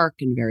very dark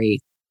and very,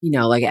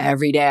 like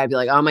every day I'd be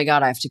like, oh my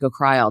God, I have to go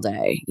cry all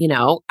day.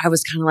 I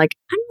was kind of like,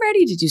 I'm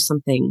ready to do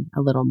something a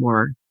little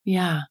more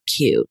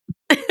cute.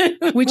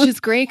 Which is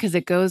great because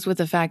it goes with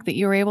the fact that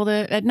you were able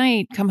to at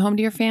night come home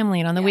to your family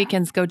and on the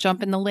weekends go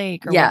jump in the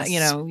lake or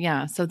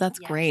so that's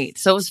great.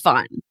 So it was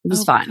fun. It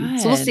was fun. Good.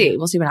 So we'll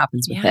see what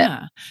happens with it.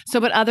 So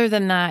but other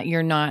than that,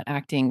 you're not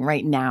acting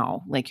right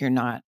now, like you're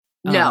not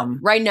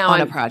right now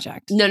on a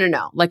project.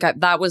 No. Like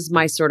that was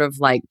my sort of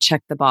like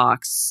check the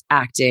box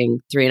acting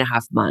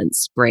 3.5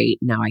 months. Great.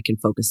 Now I can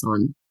focus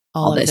on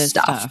all this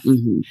stuff.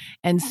 Mm-hmm.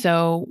 And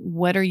so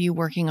what are you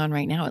working on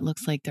right now? It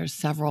looks like there's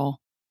several.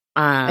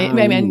 Some of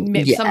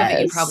it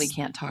you probably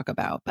can't talk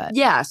about, but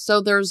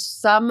so there's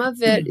some of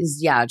it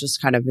is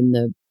just kind of in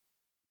the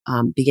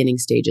beginning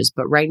stages.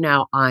 But right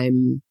now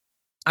I'm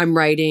I'm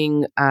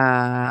writing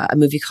a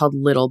movie called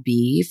Little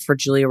Bee for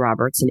Julia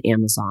Roberts and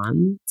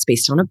Amazon. It's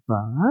based on a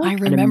book. I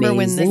remember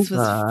when this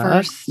was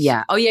first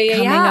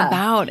coming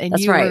about, and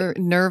That's you right. were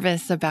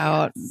nervous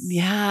about,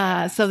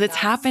 so that's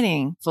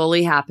happening.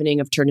 Fully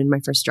happening. I've turned in my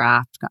first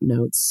draft, got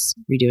notes,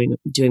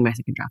 doing my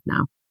second draft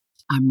now.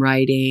 I'm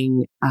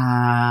writing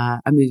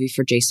a movie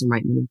for Jason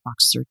Reitman and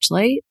Fox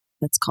Searchlight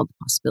that's called The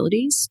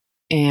Possibilities.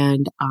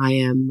 And I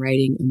am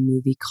writing a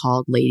movie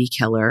called Lady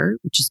Killer,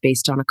 which is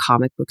based on a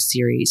comic book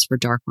series for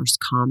Dark Horse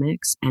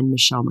Comics, and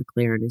Michelle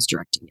McLaren is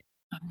directing it.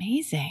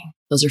 Amazing.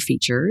 Those are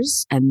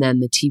features. And then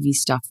the TV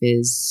stuff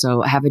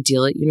so I have a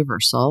deal at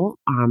Universal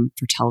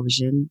for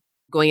television,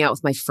 going out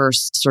with my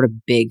first sort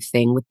of big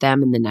thing with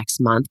them in the next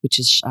month, which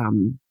is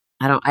I'm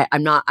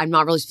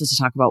not really supposed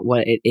to talk about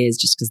what it is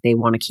just because they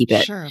want to keep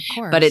it. Sure, of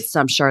course. But it's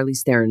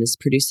Charlize Theron is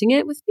producing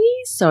it with me.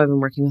 So I've been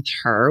working with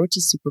her, which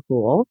is super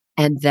cool.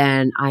 And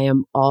then I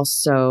am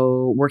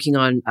also working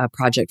on a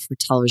project for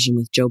television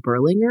with Joe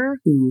Berlinger,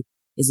 who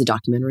is a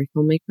documentary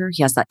filmmaker.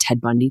 He has that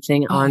Ted Bundy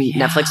thing on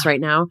Netflix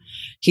right now.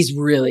 He's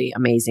really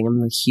amazing.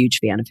 I'm a huge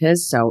fan of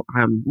his. So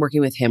I'm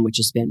working with him, which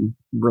has been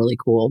really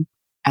cool.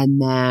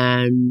 And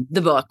then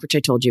the book, which I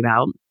told you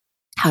about,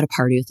 How to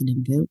Party with an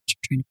Infant, which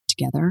I'm trying to put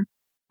together.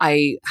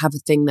 I have a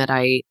thing that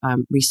I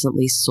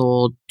recently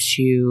sold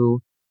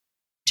to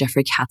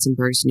Jeffrey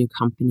Katzenberg's new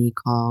company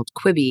called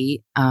Quibi,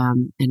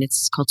 and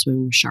it's called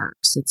Swimming with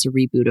Sharks. It's a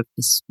reboot of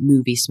this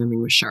movie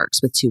Swimming with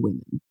Sharks with two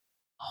women.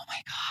 Oh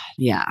my God.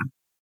 Yeah.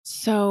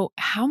 So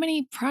how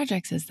many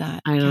projects is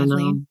that, I don't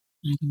Kathleen?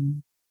 know. I don't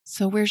know.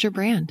 So where's your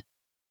brand?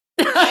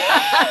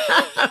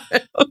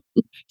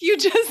 You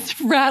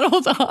just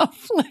rattled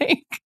off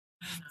like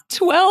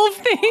 12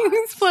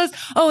 things plus.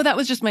 Oh, that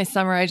was just my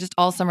summer.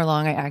 All summer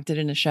long, I acted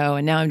in a show,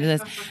 and now I'm doing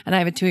this, and I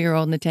have a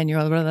 2-year-old and a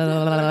 10-year-old. Blah, blah,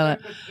 blah, blah,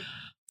 blah.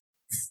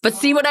 But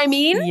see what I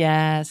mean?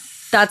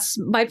 Yes. That's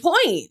my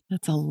point.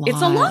 That's a lot.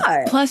 It's a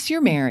lot. Plus,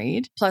 you're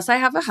married. Plus, I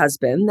have a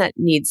husband that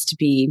needs to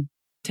be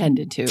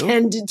tended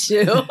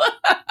to.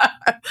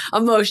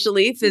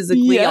 Emotionally,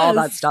 physically, all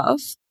that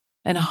stuff.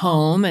 And a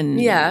home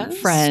and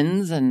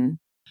friends and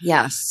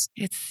yes.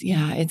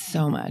 It's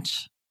so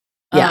much.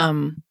 Yeah.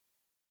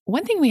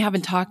 One thing we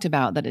haven't talked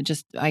about that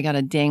I got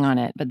a ding on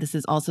it, but this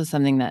is also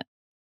something that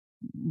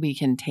we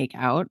can take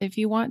out if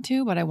you want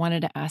to, but I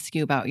wanted to ask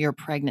you about your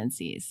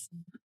pregnancies.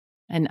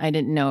 And I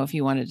didn't know if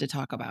you wanted to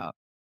talk about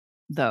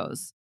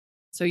those.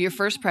 So your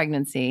first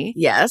pregnancy.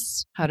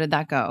 Yes. How did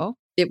that go?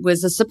 It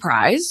was a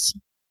surprise.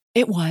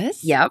 It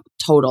was? Yep.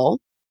 Total.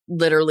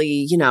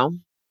 Literally,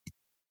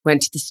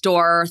 went to the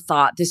store,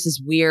 thought this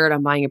is weird.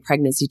 I'm buying a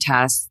pregnancy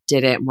test.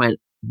 Did it, went,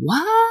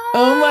 what?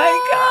 Oh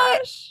my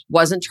gosh.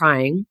 Wasn't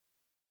trying.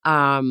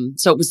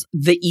 So it was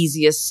the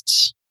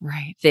easiest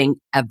thing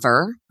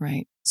ever.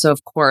 Right. So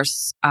of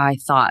course I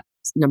thought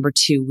number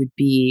 2 would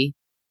be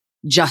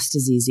just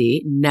as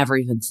easy. Never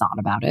even thought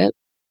about it.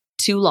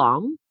 Too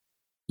long.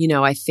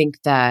 I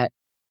think that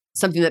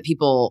something that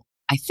people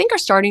I think are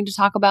starting to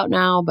talk about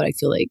now, but I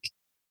feel like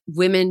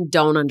women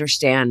don't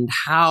understand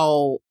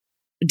how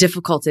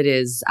difficult it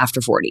is after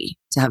 40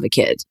 to have a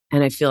kid.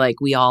 And I feel like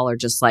we all are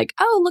just like,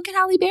 oh, look at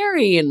Halle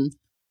Berry and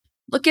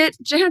look at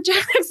Janet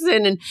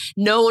Jackson. And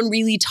no one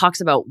really talks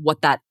about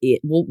what that is,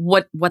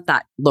 what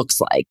that looks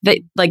like.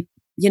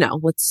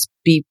 Let's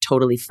be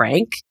totally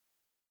frank.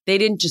 They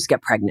didn't just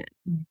get pregnant.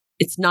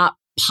 It's not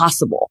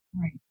possible.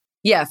 Right.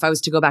 Yeah, if I was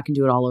to go back and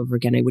do it all over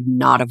again, I would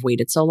not have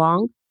waited so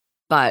long.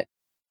 But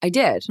I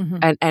did.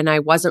 Mm-hmm. And I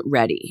wasn't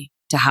ready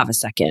to have a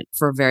second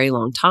for a very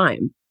long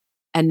time.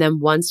 And then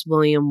once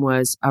William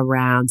was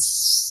around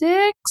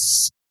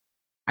 6,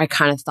 I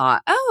kind of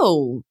thought,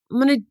 oh, I'm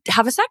going to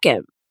have a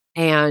second.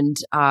 And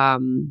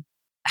got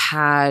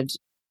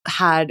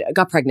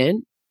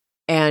pregnant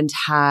and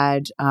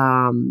had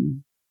a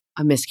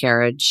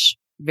miscarriage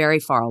very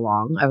far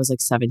along. I was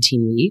like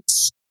 17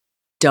 weeks.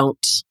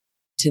 Don't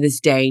to this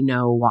day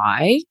know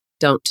why.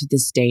 Don't to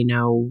this day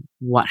know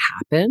what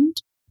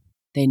happened.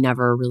 They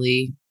never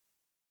really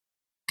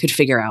could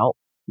figure out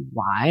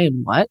why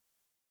and what.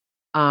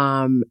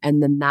 And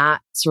then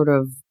that sort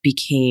of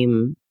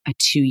became a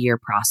 2-year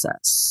process.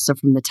 So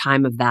from the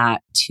time of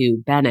that to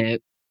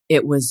Bennett,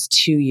 it was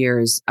 2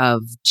 years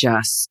of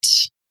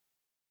just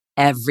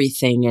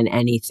everything and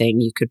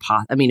anything you could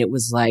it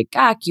was like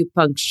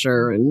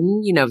acupuncture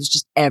and, it was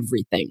just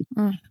everything.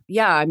 Mm.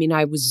 Yeah.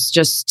 I was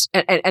just,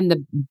 and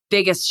the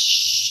biggest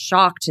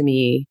shock to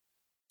me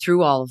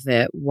through all of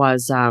it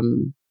was,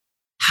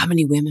 how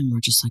many women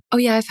were just like, oh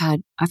yeah, I've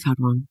had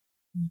one.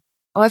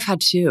 Oh, I've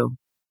had 2.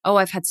 Oh,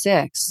 I've had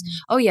 6.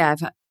 Oh yeah.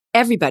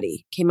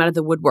 Everybody came out of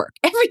the woodwork.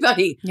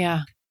 Everybody.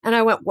 Yeah. And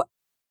I went, what?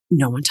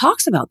 No one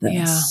talks about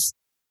this.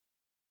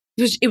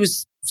 Yeah. It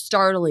was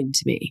startling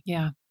to me.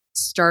 Yeah.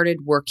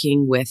 Started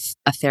working with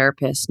a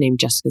therapist named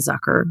Jessica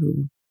Zucker,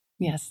 who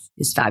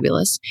is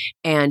fabulous.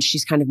 And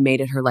she's kind of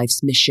made it her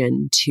life's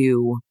mission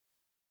to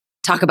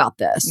talk about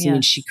this.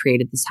 Yes. She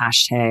created this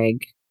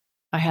hashtag.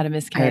 I had a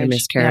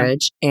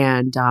miscarriage.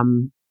 Yeah. And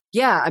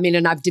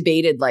and I've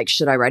debated, like,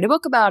 should I write a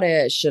book about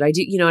it? Should I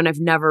do, and I've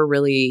never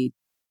really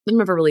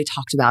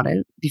talked about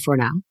it before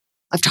now.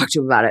 I've talked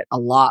to about it a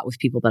lot with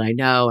people that I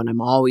know. And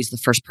I'm always the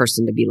first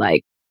person to be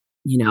like,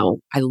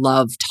 I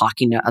love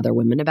talking to other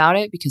women about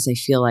it because I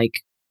feel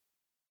like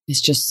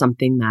it's just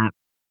something that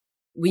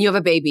when you have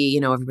a baby,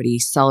 everybody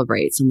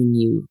celebrates. And when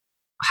you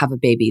have a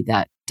baby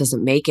that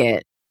doesn't make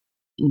it,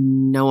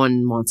 no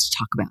one wants to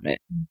talk about it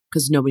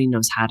because nobody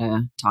knows how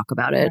to talk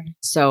about it. Right.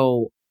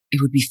 So it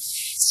would be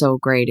so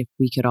great if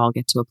we could all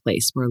get to a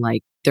place where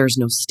like there's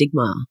no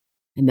stigma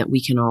and that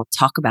we can all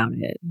talk about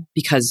it.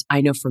 Because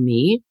I know for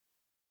me,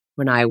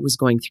 when I was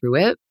going through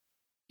it,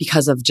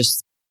 because of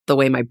just the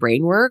way my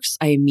brain works,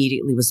 I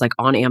immediately was like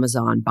on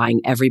Amazon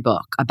buying every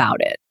book about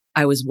it.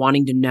 I was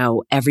wanting to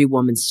know every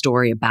woman's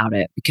story about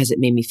it because it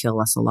made me feel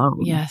less alone.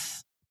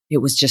 Yes. It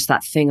was just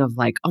that thing of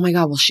like, oh my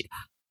God,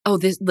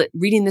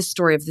 reading this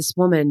story of this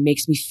woman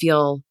makes me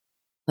feel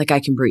like I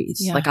can breathe,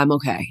 like I'm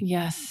okay.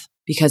 Yes.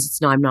 Because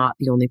I'm not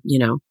the only,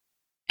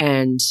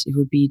 and it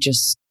would be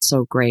just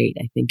so great,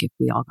 I think, if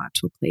we all got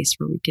to a place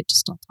where we could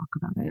just all talk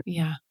about it.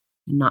 Yeah.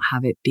 And not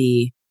have it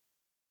be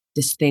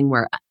this thing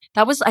where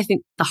that was, I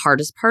think, the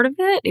hardest part of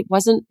it.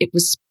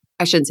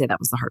 I shouldn't say that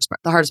was the hardest part.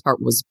 The hardest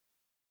part was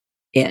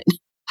it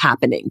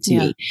happening to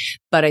me.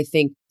 But I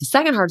think the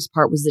second hardest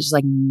part was that just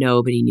like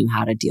nobody knew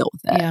how to deal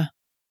with it. Yeah.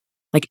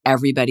 Like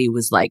everybody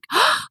was like,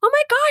 oh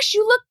my gosh,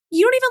 you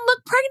don't even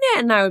look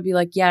pregnant. And I would be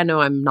like, yeah, no,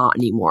 I'm not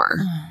anymore.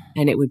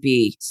 And it would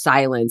be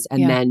silence.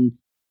 And then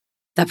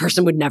that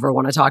person would never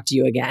want to talk to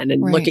you again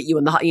and look at you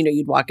in the,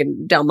 you'd walk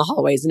down the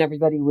hallways and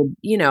everybody would,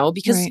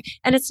 because,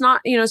 and it's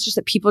not, it's just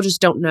that people just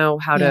don't know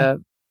how to,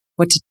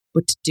 what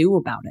to do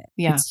about it.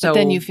 Yeah. But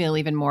then you feel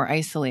even more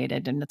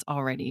isolated and it's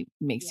already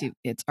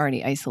it's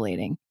already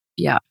isolating.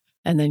 Yeah.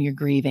 And then you're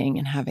grieving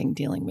and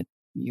dealing with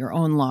your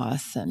own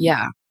loss. And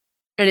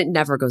and it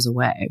never goes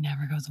away. It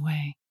never goes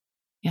away.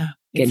 Yeah.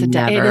 It is a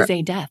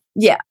death.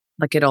 Yeah.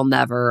 Like it'll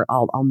never,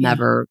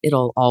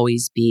 it'll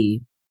always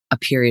be a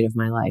period of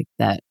my life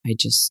that I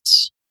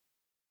just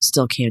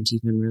still can't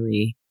even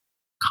really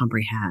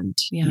comprehend.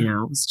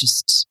 Yeah. It's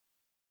just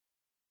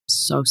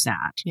so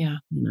sad. Yeah.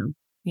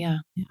 Yeah.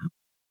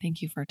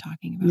 Thank you for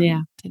talking about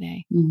it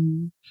today.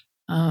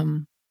 Mm-hmm.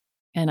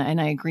 And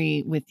I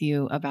agree with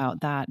you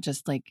about that.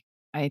 Just like,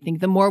 I think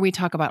the more we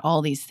talk about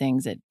all these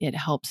things, it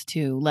helps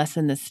to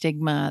lessen the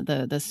stigma,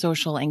 the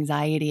social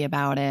anxiety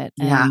about it.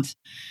 And,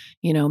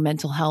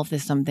 mental health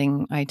is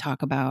something I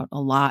talk about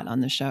a lot on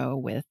the show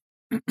with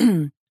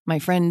my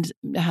friend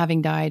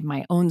having died,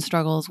 my own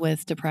struggles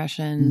with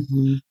depression.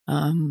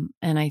 Mm-hmm.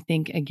 And I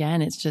think,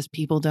 again, it's just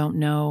people don't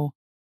know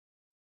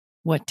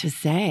what to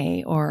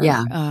say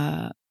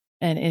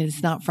and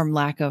it's not from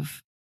lack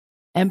of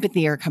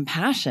empathy or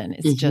compassion.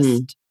 It's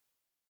just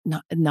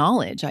not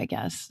knowledge, I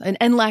guess,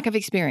 and lack of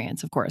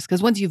experience, of course,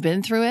 because once you've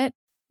been through it,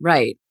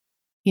 right?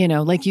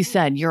 Like you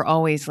said, you're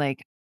always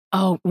like,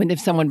 oh, if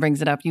someone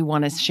brings it up, you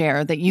want to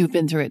share that you've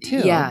been through it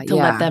too, to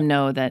let them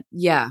know that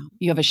you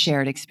have a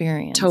shared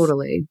experience.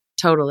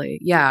 Totally,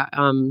 yeah.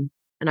 And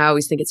I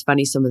always think it's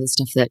funny some of the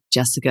stuff that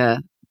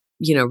Jessica,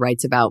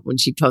 writes about when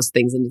she posts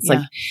things, and it's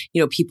like,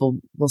 people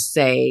will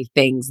say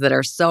things that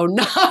are so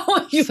not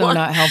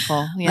not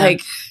helpful,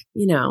 like,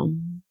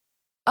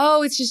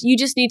 oh, it's just, you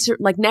just need to,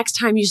 like, next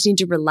time you just need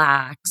to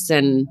relax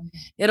and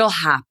it'll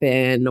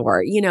happen.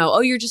 Or,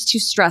 oh, you're just too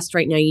stressed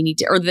right now. You need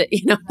to, or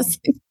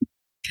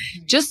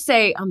just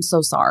say, I'm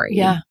so sorry.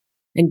 Yeah.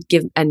 And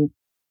give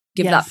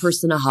that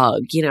person a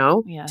hug,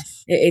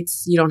 Yes.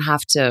 It's, you don't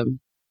have to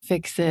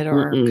fix it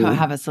or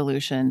have a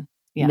solution.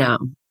 Yeah. No.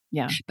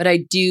 Yeah. But I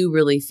do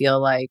really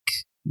feel like,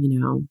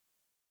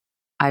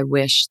 I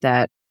wish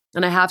that,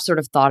 and I have sort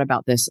of thought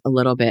about this a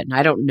little bit, and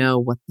I don't know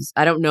what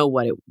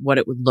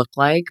it would look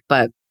like,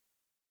 but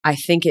I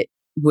think it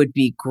would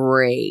be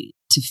great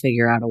to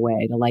figure out a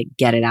way to like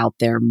get it out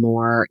there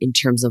more in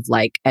terms of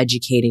like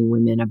educating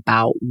women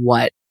about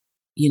what,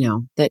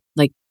 that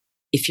like,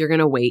 if you're going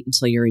to wait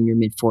until you're in your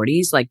mid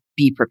 40s, like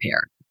be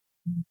prepared.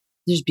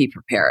 Just be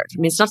prepared. I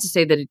mean, it's not to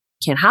say that it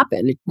can't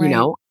happen,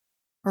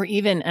 or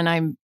even, and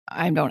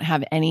I don't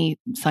have any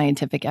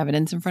scientific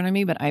evidence in front of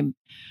me, but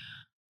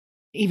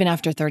even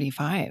after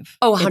 35.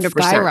 Oh, 100%. It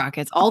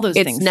skyrockets. All those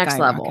things. It's next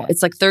level.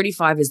 It's like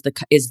 35 is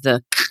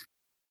the,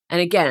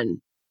 and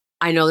again,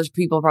 I know there's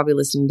people probably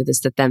listening to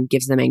this that then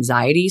gives them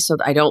anxiety. So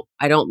I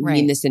don't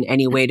mean this in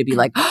any way to be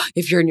like, oh,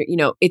 if you're in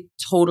your, it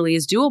totally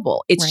is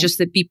doable. It's just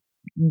that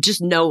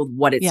just know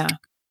what it's,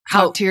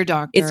 how talk to your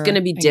doctor. It's going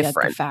to be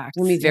different. It's going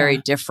to be very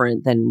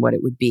different than what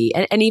it would be.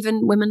 And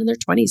even women in their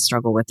 20s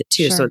struggle with it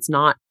too. Sure. So it's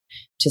not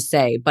to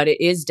say, but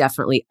it is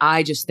definitely,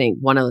 I just think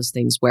one of those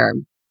things where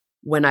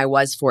when I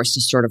was forced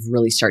to sort of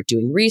really start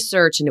doing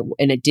research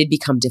and it did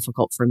become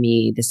difficult for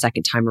me the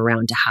second time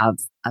around to have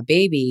a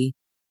baby,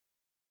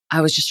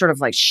 I was just sort of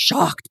like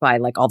shocked by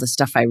like all the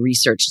stuff I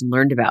researched and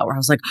learned about, where I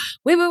was like,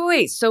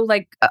 wait. So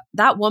like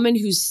that woman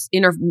who's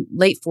in her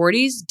late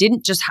 40s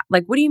didn't just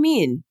like, what do you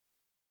mean?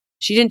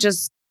 She didn't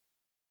just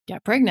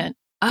get pregnant.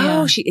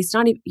 Oh, it's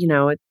not even,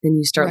 then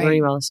you start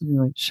learning about this and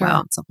you're like,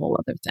 wow, it's a whole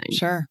other thing.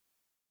 Sure.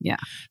 Yeah.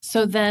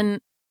 So then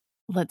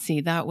let's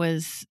see,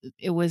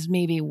 it was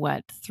maybe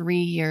 3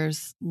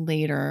 years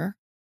later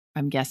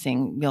I'm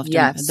guessing, MILF,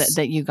 Yes.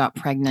 that you got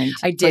pregnant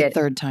I for did. a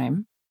third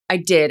time. I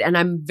did. And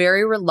I'm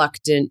very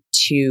reluctant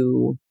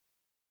to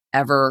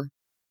ever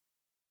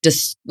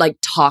just like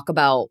talk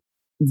about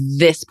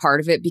this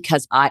part of it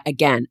because I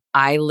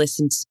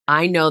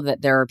know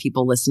that there are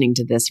people listening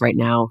to this right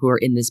now who are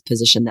in this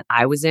position that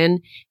I was in.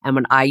 And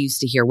when I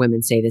used to hear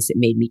women say this, it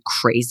made me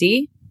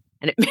crazy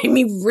and it made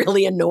me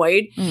really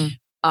annoyed.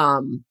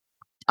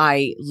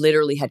 I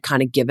literally had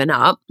kind of given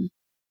up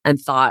and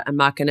thought, I'm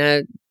not going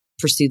to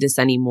pursue this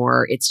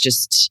anymore. It's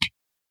just,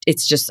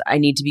 I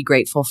need to be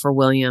grateful for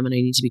William and I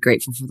need to be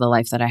grateful for the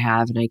life that I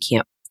have. And I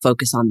can't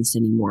focus on this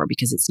anymore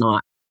because it's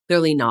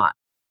clearly not.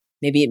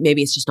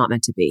 Maybe it's just not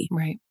meant to be.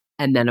 Right.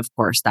 And then, of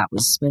course, that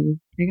was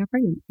when I got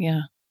pregnant.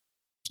 Yeah.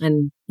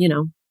 And,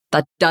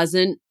 that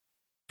doesn't.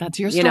 That's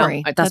your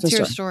story. That's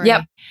your story. story.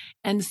 Yep.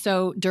 And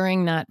so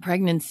during that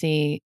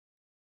pregnancy,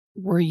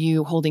 were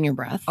you holding your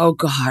breath? Oh,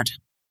 God.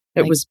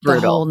 It was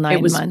brutal. The whole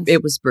 9 months?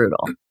 It was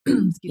brutal.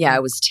 Yeah, I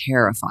was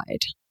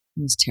terrified.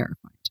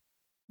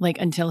 Like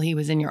until he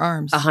was in your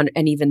arms. 100.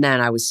 And even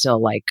then, I was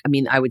still like,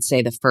 I would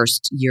say the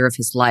first year of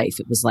his life,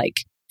 it was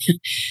like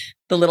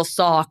the little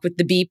sock with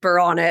the beeper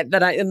on it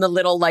and the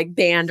little like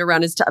band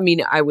around his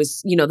I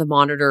was, the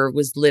monitor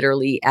was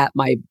literally at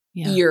my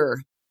ear.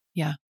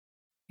 Yeah.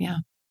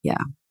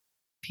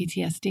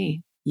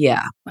 PTSD.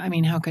 Yeah.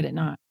 How could it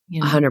not?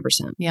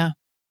 100%. Yeah.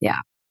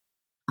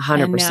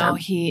 100%. And now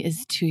he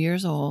is 2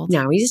 years old.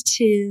 Now he's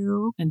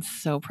 2. And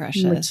so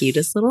precious. The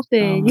cutest little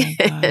thing. Oh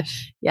my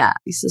gosh. Yeah.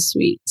 He's a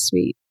sweet,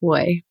 sweet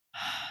boy.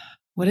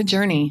 What a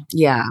journey.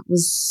 Yeah. It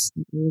was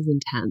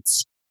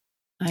intense.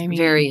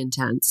 Very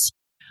intense.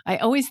 I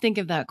always think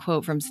of that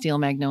quote from Steel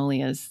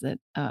Magnolias that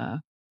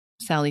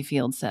Sally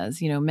Field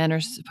says, men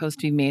are supposed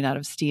to be made out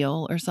of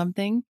steel or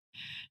something.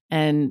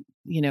 And,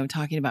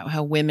 talking about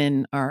how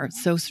women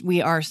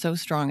we are so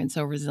strong and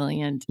so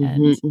resilient.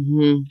 And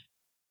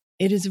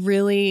it is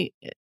really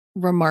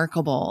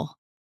remarkable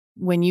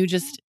when you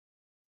just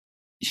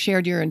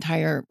shared your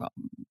entire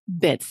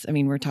bits.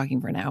 We're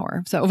talking for an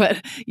hour.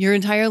 But your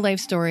entire life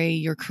story,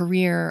 your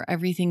career,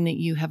 everything that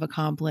you have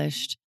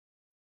accomplished,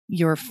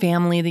 your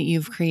family that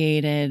you've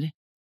created,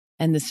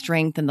 and the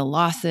strength and the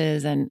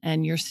losses,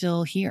 and you're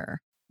still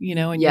here,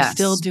 and you're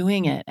still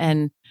doing it.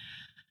 And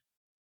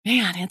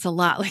man, it's a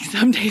lot. Like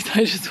some days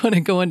I just want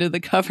to go under the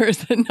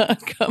covers and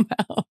not come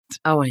out.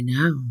 Oh, I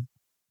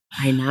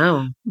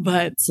know.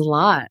 But it's a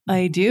lot.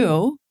 I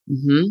do,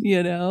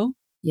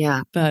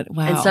 Yeah. But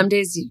wow. And some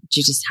days you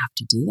just have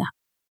to do that.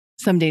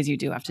 Some days you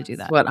do have to do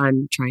that. That's what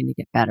I'm trying to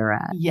get better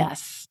at.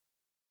 Yes.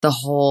 The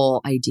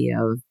whole idea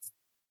of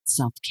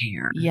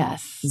self-care.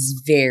 Yes.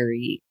 Is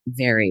very,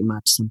 very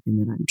much something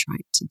that I'm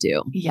trying to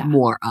do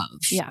more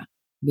of. Yeah.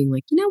 Being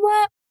like, you know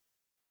what?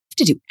 I have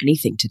to do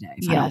anything today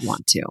if I don't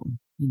want to.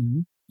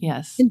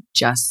 Yes. And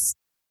just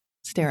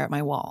stare at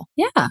my wall.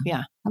 Yeah.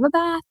 Yeah. Have a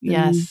bath.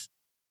 Yes.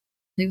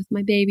 Play with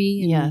my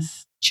baby. And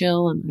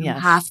chill. And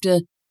have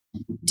to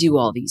do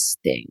all these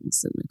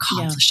things and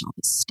accomplish all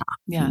this stuff.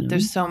 Yeah.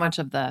 There's so much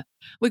of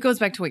what goes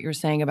back to what you were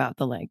saying about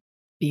the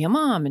be a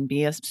mom and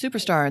be a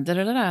superstar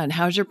and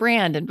how's your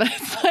brand? And but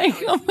it's like,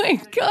 oh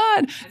my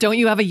God, don't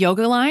you have a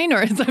yoga line?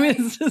 Or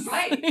it's just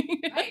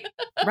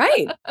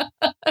right.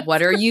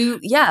 What are you?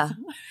 Yeah.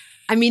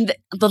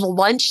 The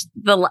lunch,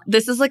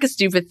 this is like a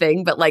stupid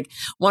thing, but like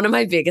one of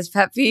my biggest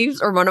pet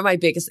peeves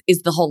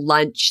is the whole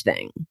lunch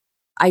thing.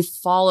 I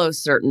follow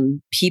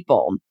certain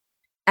people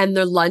and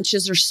their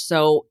lunches are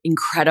so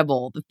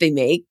incredible that they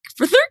make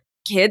for their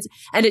kids.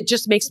 And it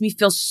just makes me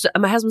feel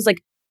my husband's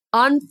like,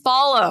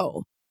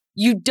 unfollow.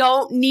 You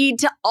don't need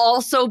to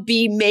also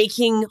be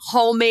making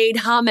homemade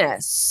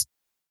hummus.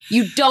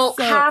 You don't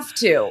have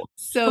to.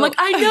 So I'm like,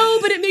 I know,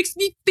 but it makes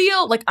me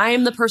feel like I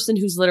am the person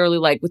who's literally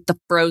like with the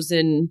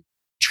frozen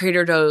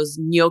Trader Joe's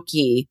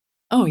gnocchi.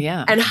 Oh,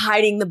 yeah. And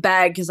hiding the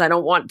bag because I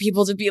don't want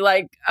people to be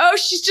like, oh,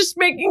 she's just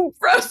making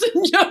frozen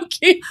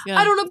gnocchi. Yeah.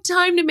 I don't have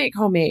time to make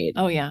homemade.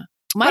 Oh, yeah.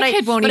 My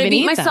kid won't even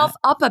eat that. I beat myself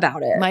up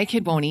about it. My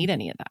kid won't eat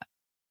any of that.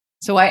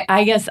 So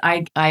I guess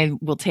I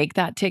will take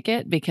that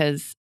ticket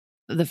because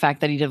the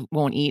fact that he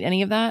won't eat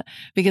any of that,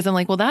 because I'm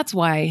like, well, that's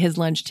why his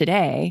lunch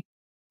today,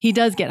 he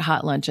does get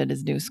hot lunch at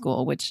his new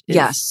school, which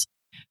is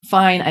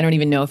fine. I don't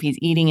even know if he's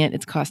eating it.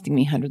 It's costing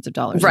me hundreds of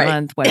dollars a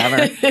month,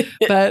 whatever.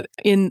 But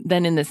in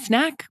the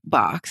snack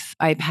box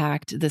I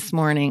packed this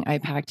morning, I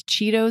packed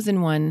Cheetos in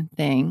one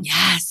thing.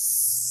 Yes.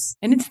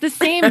 And it's the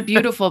same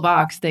beautiful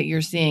box that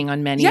you're seeing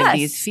on many of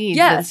these feeds.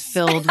 That's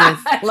filled with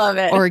I love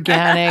it.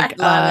 Organic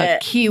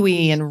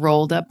kiwi and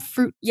rolled up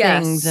fruit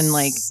things and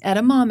like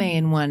edamame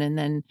in one. And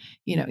then,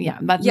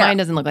 but mine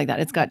doesn't look like that.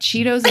 It's got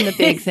Cheetos in the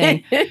big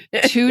thing,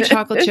 2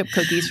 chocolate chip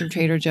cookies from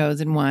Trader Joe's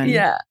in one.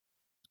 Yeah.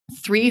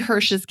 3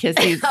 Hershey's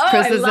Kisses in the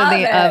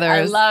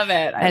others. I love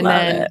it. And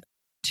then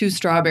 2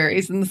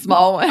 strawberries in the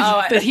small one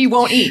that he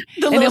won't eat.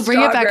 And he'll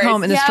bring it back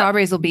home and the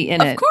strawberries will be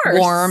in it.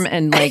 Warm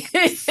and like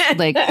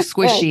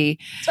squishy.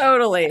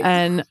 Totally.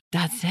 And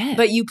that's it.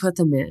 But you put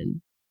them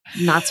in.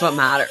 And that's what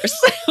matters.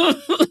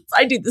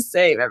 I do the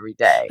same every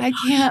day. I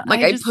can't.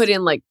 Like I put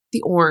in like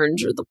the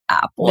orange or the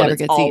apple Never and it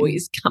gets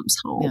always comes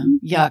home.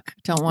 Yeah. Yuck.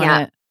 Don't want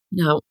Yeah. it.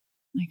 No,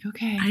 Like,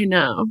 okay. I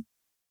know.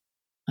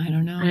 I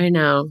don't know. I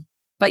know.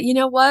 But you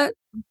know what?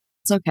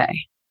 It's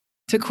okay.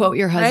 To quote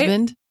your Right?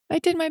 husband, I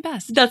did my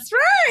best. That's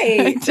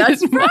right.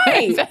 That's did my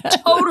right. best.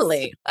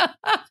 Totally.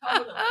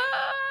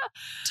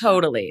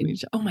 Totally.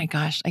 Oh my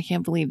gosh, I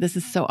can't believe this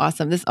is so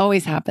awesome. This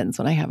always happens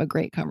when I have a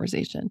great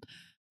conversation.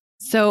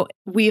 So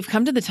we've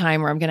come to the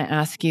time where I'm going to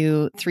ask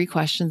you 3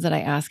 questions that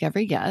I ask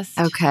every guest.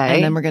 Okay.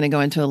 And then we're going to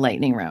go into a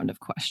lightning round of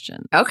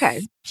questions.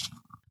 Okay.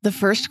 The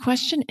first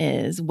question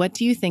is, what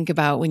do you think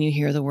about when you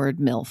hear the word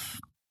MILF?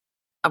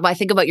 I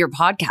think about your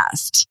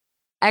podcast.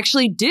 I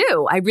actually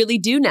do. I really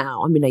do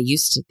now. I mean, I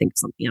used to think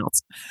something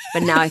else,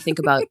 but now I think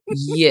about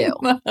you.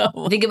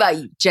 I think about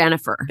you,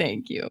 Jennifer.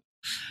 Thank you.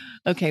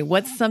 Okay.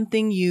 What's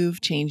something you've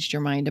changed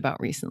your mind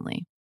about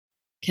recently?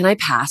 Can I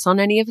pass on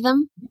any of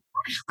them?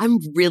 I'm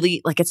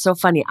really like, it's so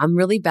funny. I'm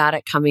really bad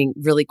at coming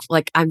really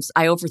like I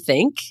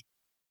overthink.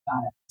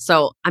 Got it.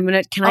 So I'm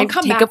going to, I'll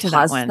come take back a to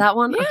pause that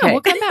one? Yeah, Okay.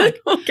 we'll come back.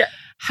 Okay.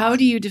 How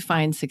do you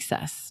define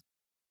success?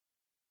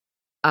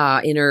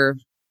 Inner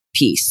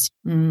peace.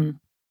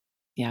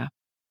 Yeah.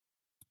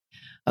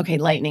 Okay.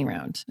 Lightning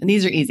round. And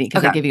these are easy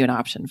because I give you an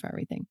option for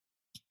everything.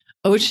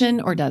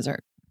 Ocean or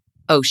desert?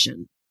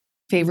 Ocean.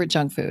 Favorite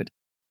junk food?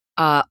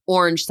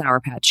 Orange Sour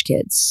Patch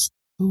Kids.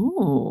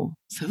 Ooh,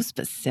 so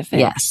specific.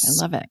 Yes.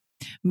 I love it.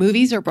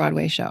 Movies or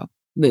Broadway show?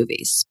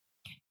 Movies.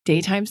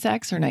 Daytime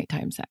sex or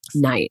nighttime sex?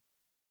 Night.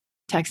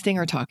 Texting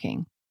or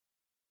talking?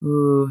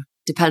 Ooh,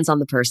 depends on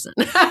the person.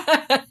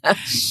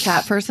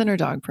 Cat person or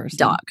dog person?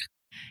 Dog.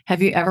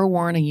 Have you ever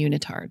worn a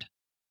unitard?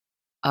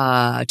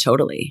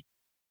 Totally.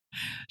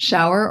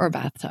 Shower or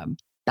bathtub?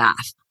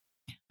 Bath.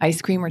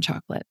 Ice cream or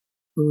chocolate?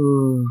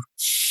 Ooh,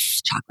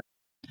 chocolate.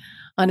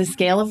 On a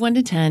scale of 1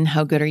 to 10,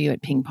 how good are you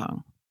at ping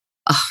pong?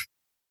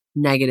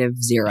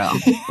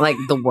 -0. Like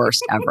the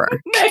worst ever.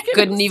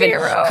 Couldn't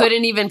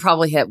even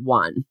probably hit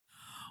 1.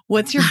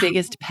 What's your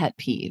biggest pet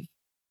peeve?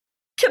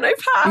 Can I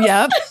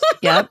pass?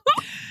 Yep.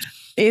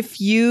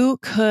 If you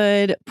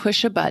could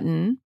push a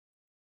button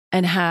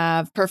and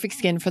have perfect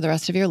skin for the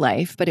rest of your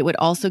life, but it would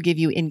also give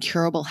you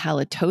incurable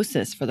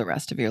halitosis for the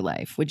rest of your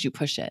life, would you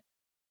push it?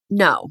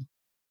 No.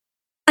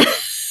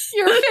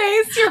 Your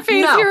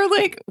face, No. you're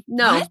like,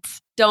 No. what?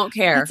 Don't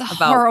care. That's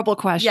a horrible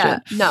question. Yeah,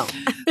 no.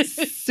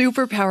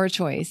 Superpower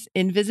choice: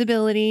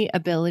 invisibility,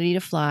 ability to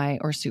fly,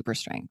 or super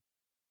strength.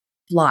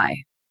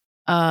 Fly.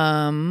 Do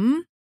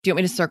you want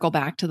me to circle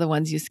back to the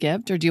ones you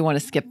skipped, or do you want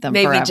to skip them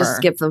Maybe forever? just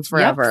skip them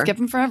forever. Yep, skip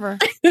them forever.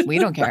 We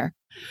don't care.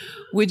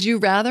 Would you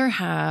rather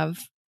have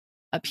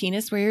a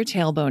penis where your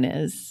tailbone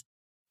is,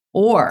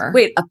 or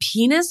Wait, a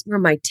penis where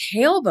my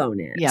tailbone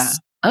is? Yeah.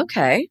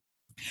 Okay.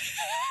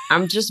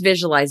 I'm just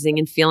visualizing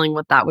and feeling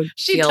what that would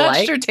she feel touched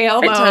like. her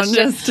tailbone touched it.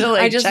 just to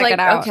like I just check like, it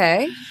out.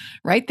 okay.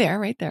 Right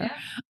there.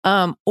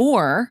 Yeah.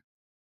 Or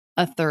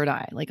a third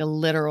eye, like a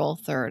literal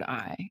third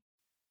eye.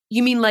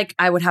 You mean like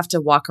I would have to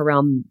walk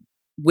around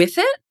with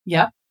it?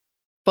 Yep.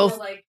 Both, Or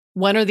like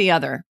one or the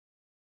other.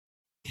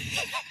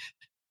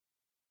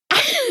 I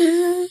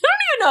don't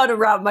even know how to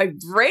wrap my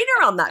brain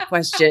around that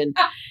question.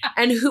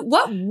 And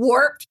what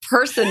warped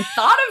person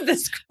thought of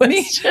this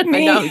question?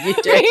 Me. I know you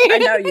did. I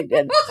know you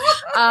did.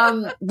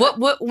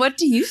 What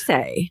do you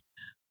say?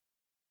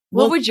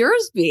 Well, What would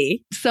yours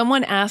be?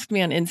 someone asked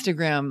me on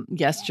Instagram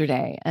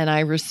yesterday, and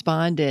I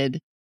responded,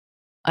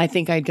 I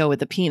think I'd go with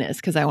the penis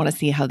because I want to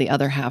see how the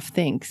other half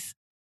thinks.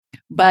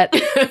 But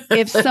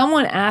if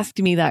someone asked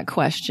me that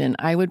question,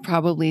 I would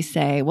probably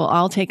say, well,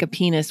 I'll take a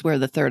penis where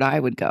the third eye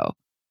would go.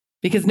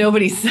 Because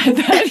nobody said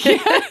that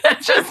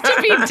yet. Just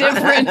to be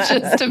different,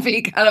 just to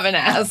be kind of an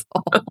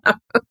asshole.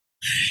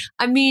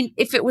 I mean,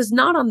 if it was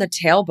not on the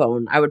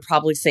tailbone, I would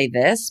probably say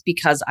this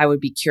because I would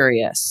be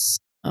curious.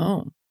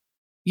 Oh.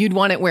 You'd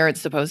want it where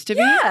it's supposed to be?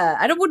 Yeah,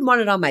 I wouldn't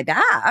want it on my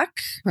back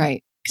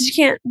Right. because you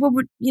can't. What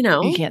would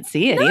You can't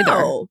see it either.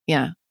 No.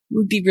 Yeah. It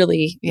would be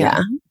really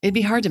Yeah. It'd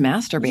be hard to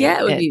masturbate. Yeah,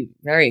 it would be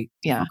very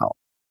Yeah. difficult.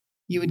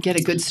 You would get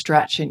a good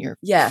stretch in your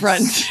Yes.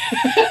 front.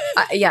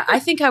 I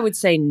think I would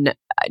say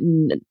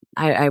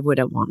I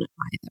wouldn't want it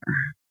either.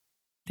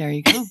 There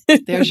you go.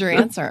 There's your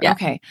answer. Yeah.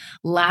 Okay.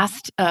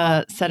 Last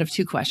set of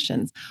 2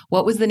 questions.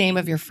 What was the name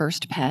of your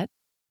first pet?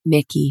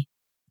 Mickey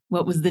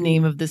What was the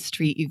name of the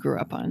street you grew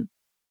up on?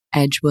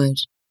 Edgewood.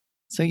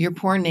 So your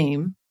poor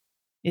name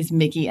is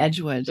Mickey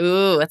Edgewood.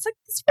 Ooh, that's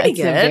pretty That's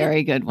good. a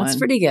very good one. That's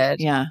pretty good.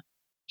 Yeah.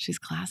 She's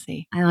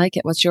classy. I like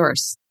it. What's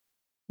yours?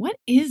 What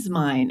is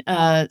mine?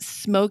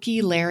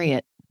 Smokey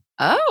Lariat.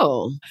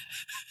 Oh,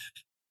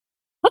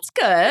 that's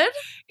good.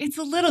 It's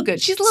a little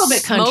good. She's a little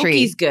bit country.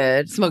 Smokey's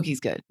good. Smokey's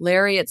good.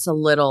 Lariat's a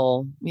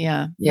little,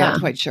 Yeah. Yeah. Not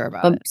quite sure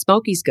about but it.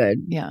 Smokey's good.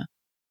 Yeah.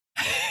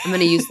 I'm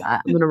going to use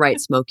that. I'm going to write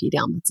Smokey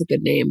down. That's a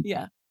good name.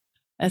 Yeah.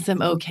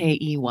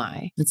 Smokey.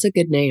 That's a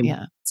good name.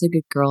 Yeah. It's a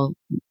good girl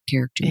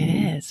character. It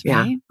name. is,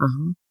 Yeah. right?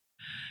 Uh-huh.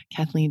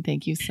 Kathleen,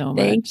 thank you so much.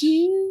 Thank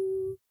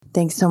you.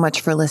 Thanks so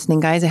much for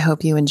listening, guys. I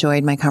hope you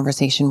enjoyed my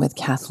conversation with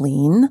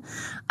Kathleen.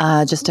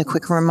 Just a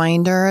quick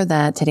reminder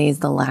that today is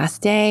the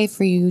last day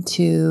for you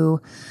to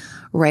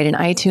write an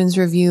iTunes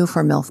review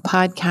for MILF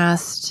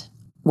Podcast.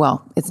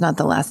 Well, it's not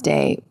the last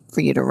day for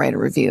you to write a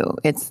review.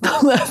 It's the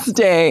last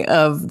day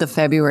of the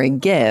February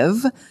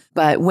give.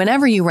 But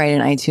whenever you write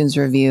an iTunes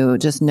review,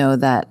 just know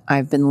that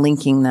I've been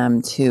linking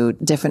them to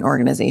different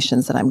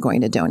organizations that I'm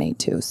going to donate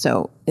to.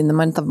 So in the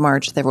month of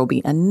March, there will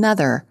be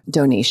another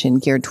donation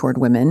geared toward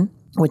women,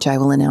 which I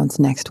will announce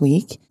next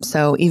week.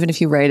 So even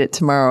if you write it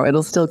tomorrow,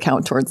 it'll still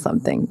count towards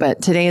something.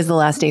 But today is the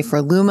last day for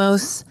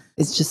Lumos.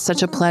 It's just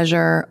such a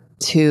pleasure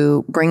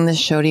to bring this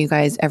show to you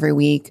guys every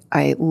week.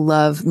 I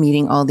love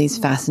meeting all these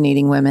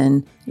fascinating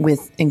women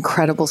with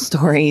incredible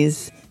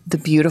stories, the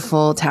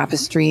beautiful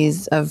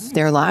tapestries of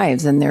their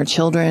lives and their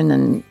children,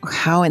 and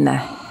how in the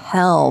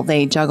hell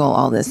they juggle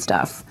all this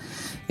stuff.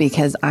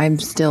 Because I'm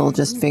still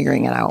just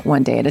figuring it out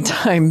one day at a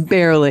time,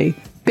 barely.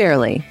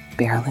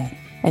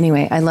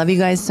 Anyway, I love you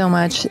guys so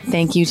much.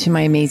 Thank you to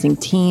my amazing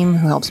team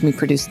who helps me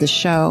produce the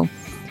show.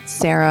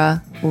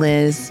 Sarah,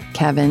 Liz,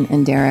 Kevin,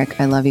 and Derek.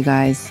 I love you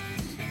guys.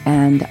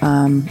 And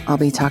I'll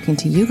be talking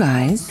to you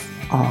guys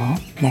all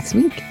next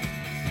week.